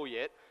Bible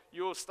yet,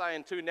 you're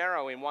staying too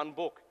narrow in one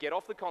book. Get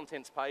off the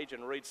contents page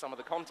and read some of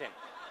the content.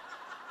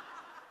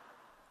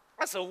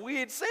 That's a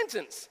weird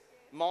sentence.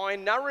 My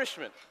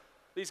nourishment.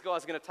 These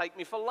guys are going to take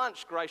me for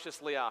lunch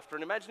graciously after.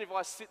 And imagine if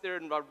I sit there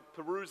and I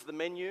peruse the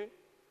menu.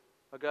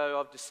 I go,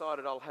 I've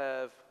decided I'll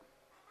have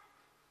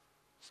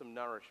some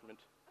nourishment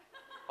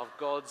of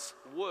God's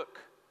work,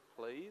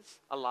 please.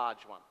 A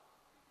large one.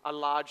 A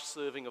large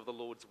serving of the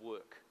Lord's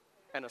work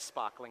and a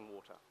sparkling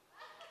water.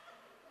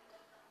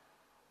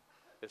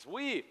 It's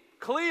weird.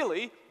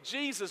 Clearly,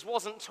 Jesus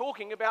wasn't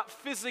talking about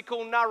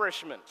physical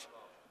nourishment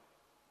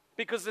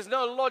because there's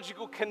no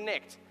logical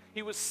connect.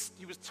 He was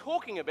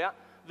talking about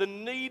the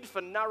need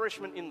for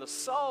nourishment in the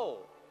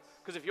soul.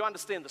 Because if you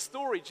understand the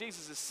story,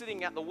 Jesus is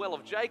sitting at the well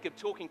of Jacob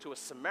talking to a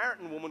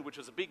Samaritan woman, which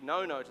was a big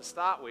no-no to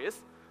start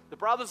with. The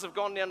brothers have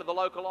gone down to the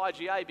local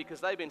IGA because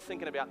they've been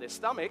thinking about their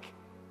stomach.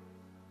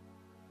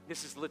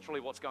 This is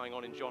literally what's going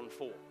on in John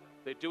 4.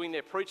 They're doing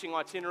their preaching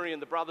itinerary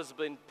and the brothers have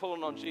been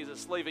pulling on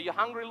Jesus' sleeve. Are you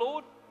hungry,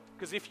 Lord?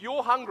 Because if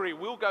you're hungry,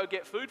 we'll go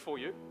get food for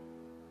you.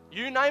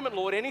 You name it,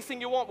 Lord,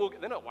 anything you want.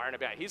 They're not worrying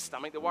about his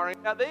stomach, they're worrying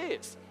about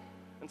theirs.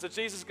 And so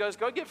Jesus goes,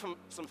 go get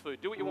some food,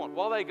 do what you want.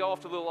 While they go off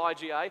to the little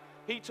IGA,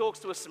 he talks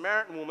to a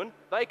Samaritan woman.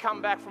 They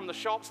come back from the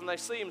shops and they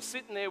see him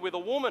sitting there with a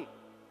woman,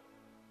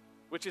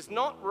 which is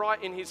not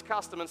right in his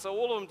custom. And so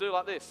all of them do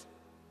like this.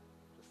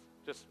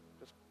 Just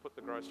put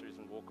the groceries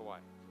and walk away.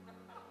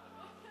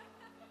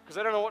 because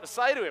they don't know what to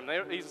say to him.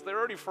 They're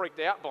already freaked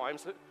out by him.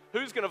 So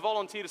who's going to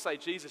volunteer to say,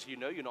 Jesus, you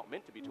know you're not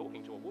meant to be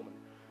talking to a woman?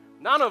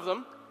 None of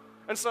them.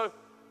 And so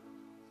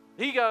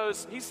he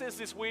says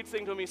this weird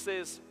thing to him. He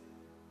says,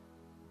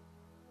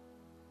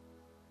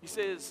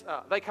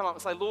 they come up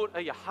and say, Lord,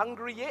 are you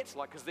hungry yet?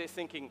 Like, because they're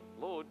thinking,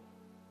 Lord,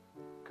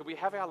 could we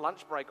have our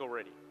lunch break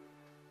already?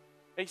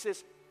 And he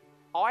says,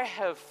 I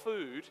have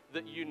food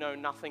that you know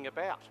nothing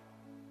about.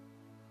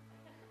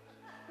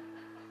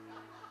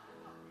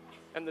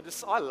 And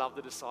I love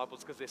the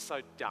disciples because they're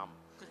so dumb.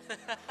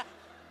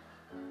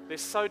 They're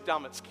so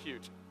dumb, it's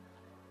cute.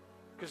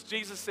 Because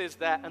Jesus says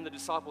that, and the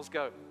disciples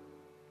go,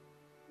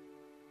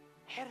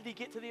 how did he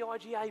get to the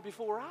IGA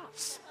before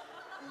us?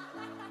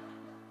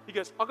 He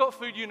goes, I got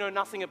food you know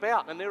nothing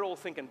about. And they're all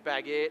thinking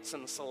baguettes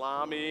and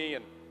salami.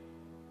 And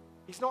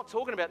he's not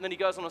talking about it. And then he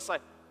goes on to say,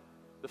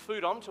 the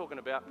food I'm talking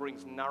about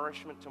brings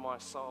nourishment to my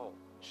soul.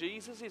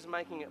 Jesus is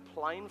making it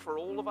plain for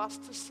all of us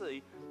to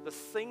see the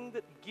thing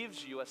that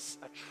gives you a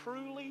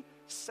truly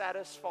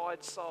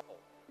satisfied soul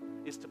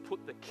is to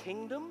put the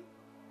kingdom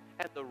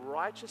and the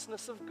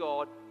righteousness of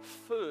God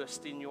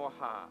first in your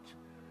heart.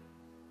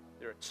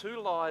 There are two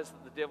lies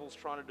that the devil's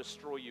trying to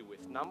destroy you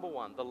with. Number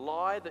one, the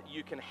lie that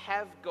you can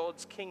have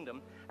God's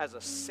kingdom as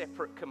a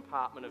separate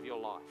compartment of your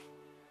life.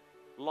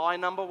 Lie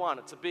number one,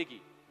 it's a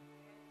biggie.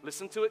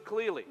 Listen to it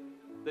clearly.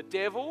 The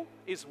devil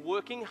is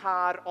working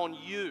hard on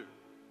you.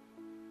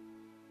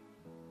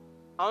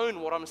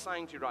 Own what I'm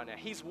saying to you right now.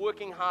 He's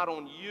working hard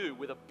on you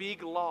with a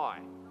big lie.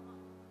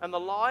 And the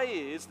lie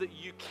is that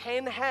you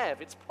can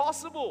have, it's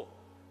possible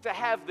to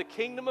have the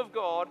kingdom of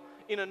God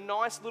in a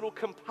nice little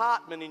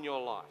compartment in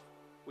your life.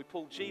 We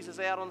pull Jesus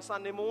out on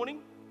Sunday morning,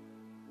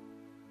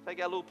 take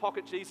our little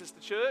pocket Jesus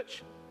to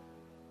church.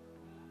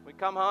 We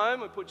come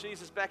home, we put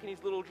Jesus back in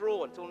his little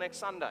drawer until next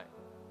Sunday.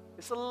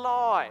 It's a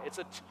lie. It's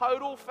a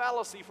total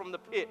fallacy from the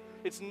pit.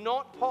 It's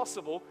not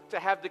possible to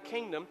have the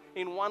kingdom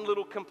in one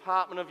little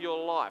compartment of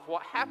your life.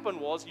 What happened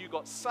was you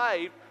got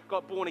saved,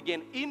 got born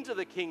again into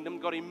the kingdom,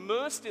 got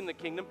immersed in the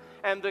kingdom,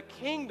 and the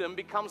kingdom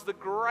becomes the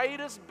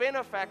greatest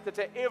benefactor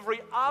to every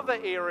other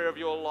area of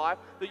your life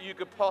that you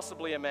could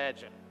possibly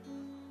imagine.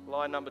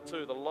 Lie number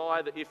two, the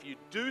lie that if you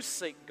do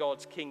seek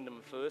God's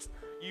kingdom first,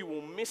 you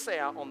will miss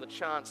out on the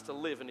chance to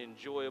live an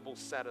enjoyable,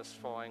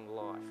 satisfying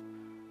life.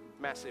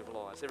 Massive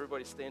lies.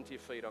 Everybody stand to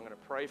your feet. I'm going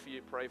to pray for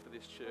you, pray for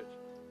this church.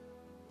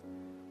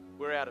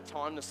 We're out of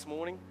time this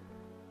morning.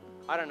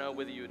 I don't know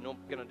whether you're not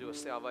going to do a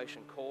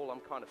salvation call.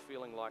 I'm kind of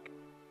feeling like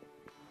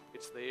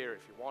it's there.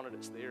 If you want it,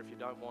 it's there. If you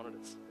don't want it,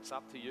 it's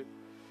up to you.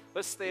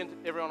 Let's stand,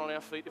 everyone, on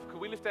our feet. Could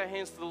we lift our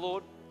hands to the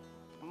Lord?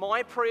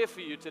 My prayer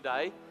for you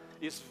today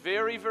is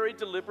very, very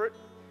deliberate.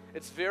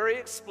 It's very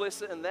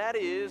explicit, and that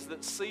is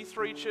that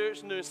C3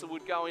 Church Noosa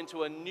would go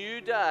into a new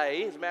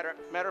day. As a matter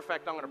of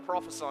fact, I'm going to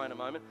prophesy in a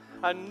moment.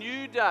 A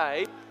new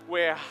day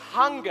where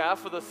hunger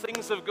for the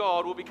things of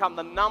God will become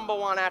the number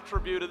one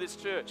attribute of this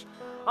church.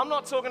 I'm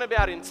not talking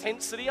about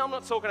intensity. I'm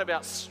not talking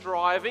about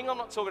striving. I'm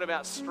not talking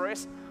about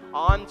stress.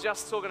 I'm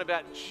just talking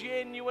about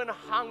genuine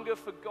hunger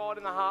for God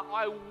in the heart.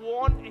 I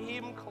want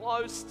him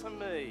close to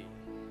me.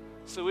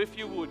 So if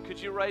you would, could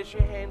you raise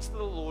your hands to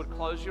the Lord,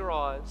 close your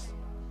eyes.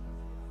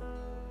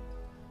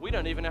 We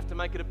don't even have to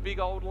make it a big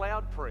old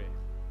loud prayer.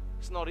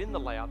 It's not in the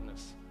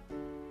loudness.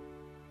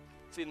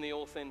 It's in the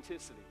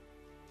authenticity.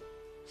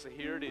 So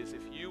here it is.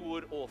 If you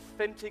would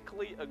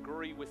authentically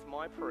agree with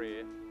my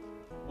prayer,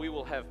 we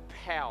will have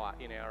power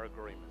in our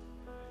agreement.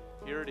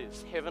 Here it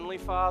is. Heavenly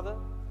Father,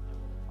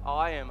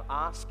 I am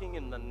asking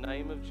in the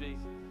name of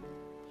Jesus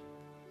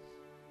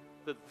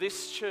that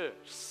this church,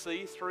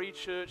 C3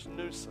 Church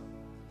Noosa,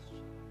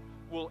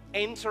 will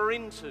enter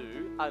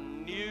into a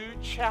new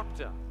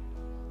chapter.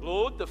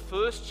 Lord, the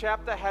first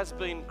chapter has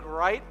been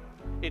great.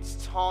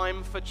 It's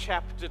time for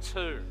chapter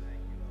 2.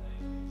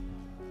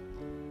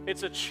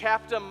 It's a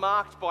chapter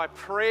marked by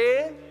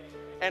prayer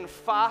and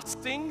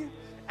fasting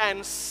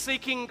and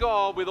seeking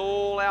God with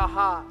all our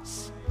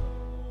hearts.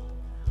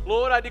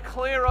 Lord, I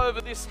declare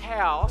over this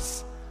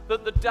house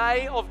that the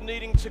day of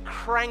needing to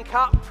crank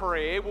up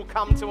prayer will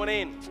come to an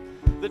end.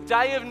 The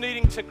day of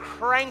needing to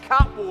crank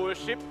up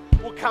worship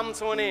will come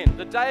to an end.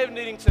 The day of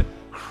needing to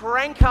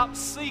crank up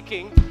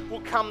seeking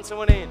will come to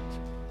an end.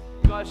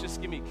 You guys, just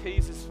give me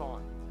keys, it's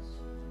fine.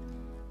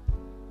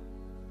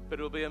 But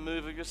it will be a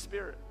move of your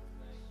Spirit.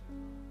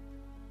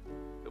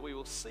 That we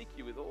will seek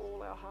you with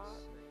all our heart.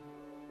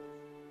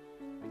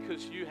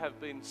 Because you have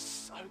been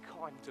so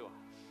kind to us.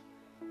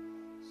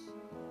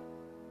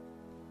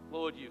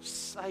 Lord, you've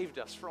saved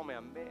us from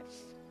our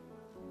mess.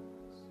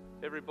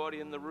 Everybody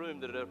in the room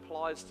that it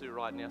applies to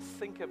right now,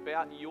 think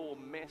about your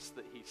mess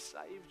that he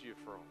saved you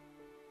from.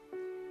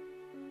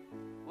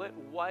 Let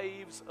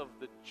waves of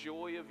the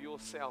joy of your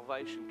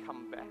salvation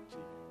come back to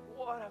you.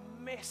 What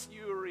a mess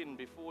you were in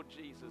before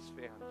Jesus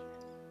found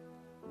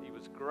you. He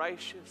was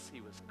gracious, he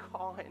was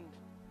kind,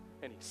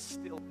 and he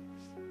still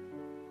is.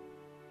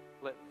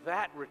 Let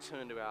that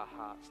return to our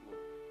hearts, Lord.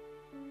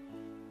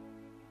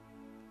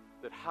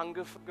 That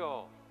hunger for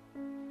God,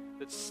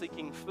 that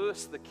seeking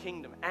first the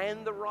kingdom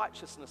and the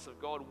righteousness of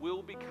God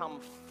will become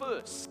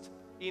first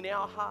in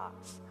our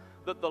hearts,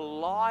 that the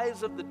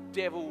lies of the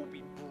devil will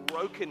be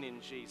broken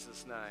in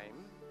Jesus'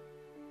 name,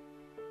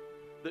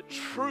 that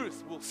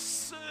truth will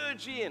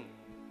surge in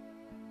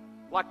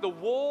like the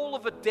wall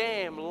of a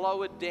dam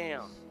lowered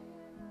down.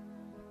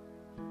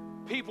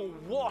 People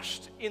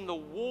washed in the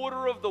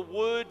water of the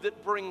word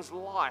that brings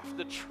life.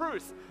 The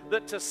truth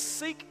that to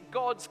seek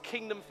God's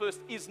kingdom first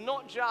is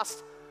not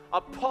just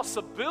a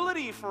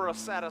possibility for a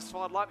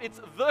satisfied life, it's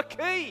the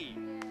key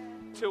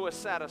to a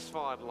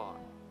satisfied life.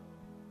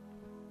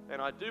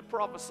 And I do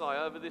prophesy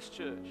over this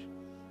church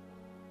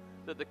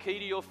that the key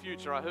to your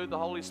future, I heard the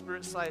Holy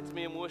Spirit say it to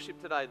me in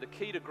worship today, the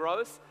key to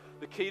growth,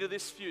 the key to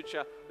this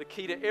future, the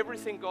key to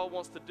everything God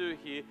wants to do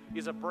here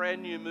is a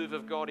brand new move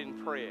of God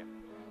in prayer.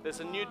 There's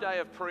a new day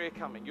of prayer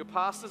coming. Your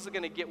pastors are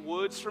going to get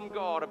words from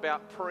God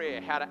about prayer,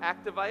 how to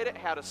activate it,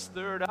 how to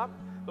stir it up.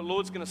 The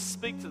Lord's going to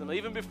speak to them.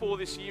 Even before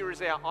this year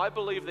is out, I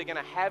believe they're going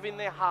to have in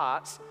their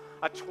hearts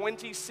a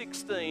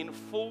 2016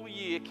 full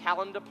year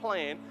calendar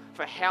plan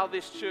for how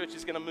this church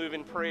is going to move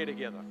in prayer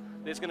together.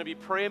 There's going to be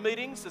prayer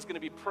meetings. There's going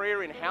to be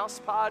prayer in house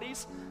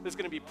parties. There's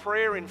going to be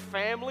prayer in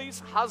families,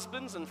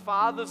 husbands and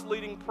fathers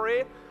leading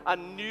prayer. A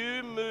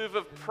new move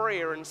of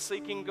prayer and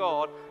seeking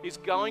God is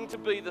going to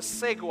be the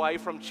segue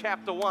from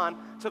chapter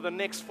 1 to the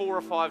next 4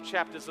 or 5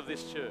 chapters of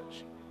this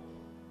church.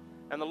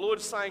 And the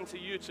Lord's saying to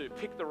you too,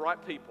 pick the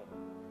right people.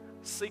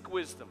 Seek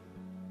wisdom.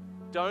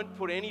 Don't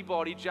put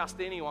anybody, just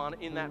anyone,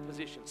 in that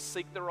position.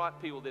 Seek the right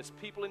people. There's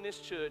people in this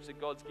church that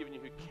God's given you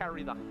who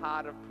carry the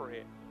heart of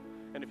prayer.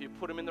 And if you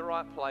put them in the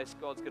right place,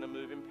 God's going to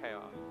move in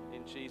power.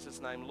 In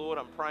Jesus' name. Lord,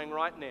 I'm praying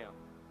right now.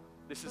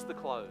 This is the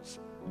close.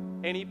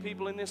 Any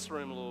people in this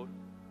room, Lord,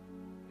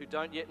 who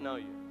don't yet know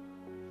you,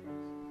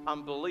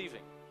 I'm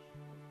believing,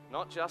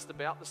 not just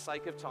about the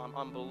sake of time,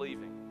 I'm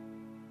believing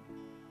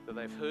that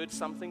they've heard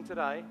something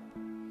today,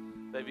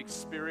 they've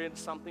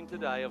experienced something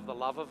today of the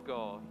love of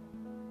God,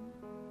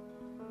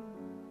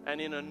 and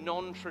in a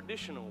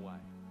non-traditional way,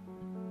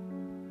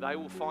 they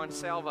will find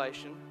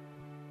salvation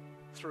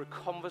through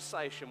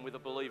conversation with a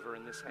believer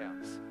in this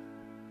house.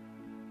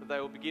 That they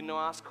will begin to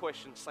ask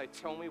questions, say,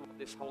 tell me what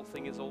this whole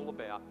thing is all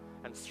about.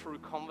 And through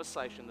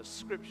conversation, the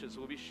scriptures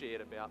will be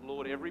shared about.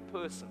 Lord, every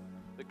person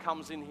that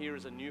comes in here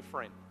is a new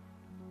friend.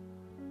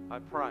 I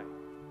pray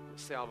that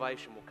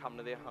salvation will come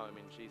to their home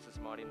in Jesus'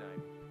 mighty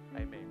name.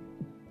 Amen.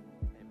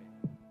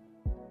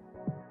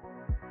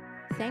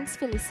 Thanks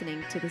for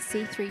listening to the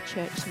C3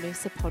 Church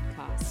Noosa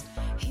podcast.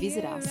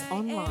 Visit us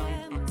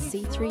online at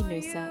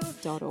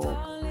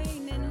c3noosa.org.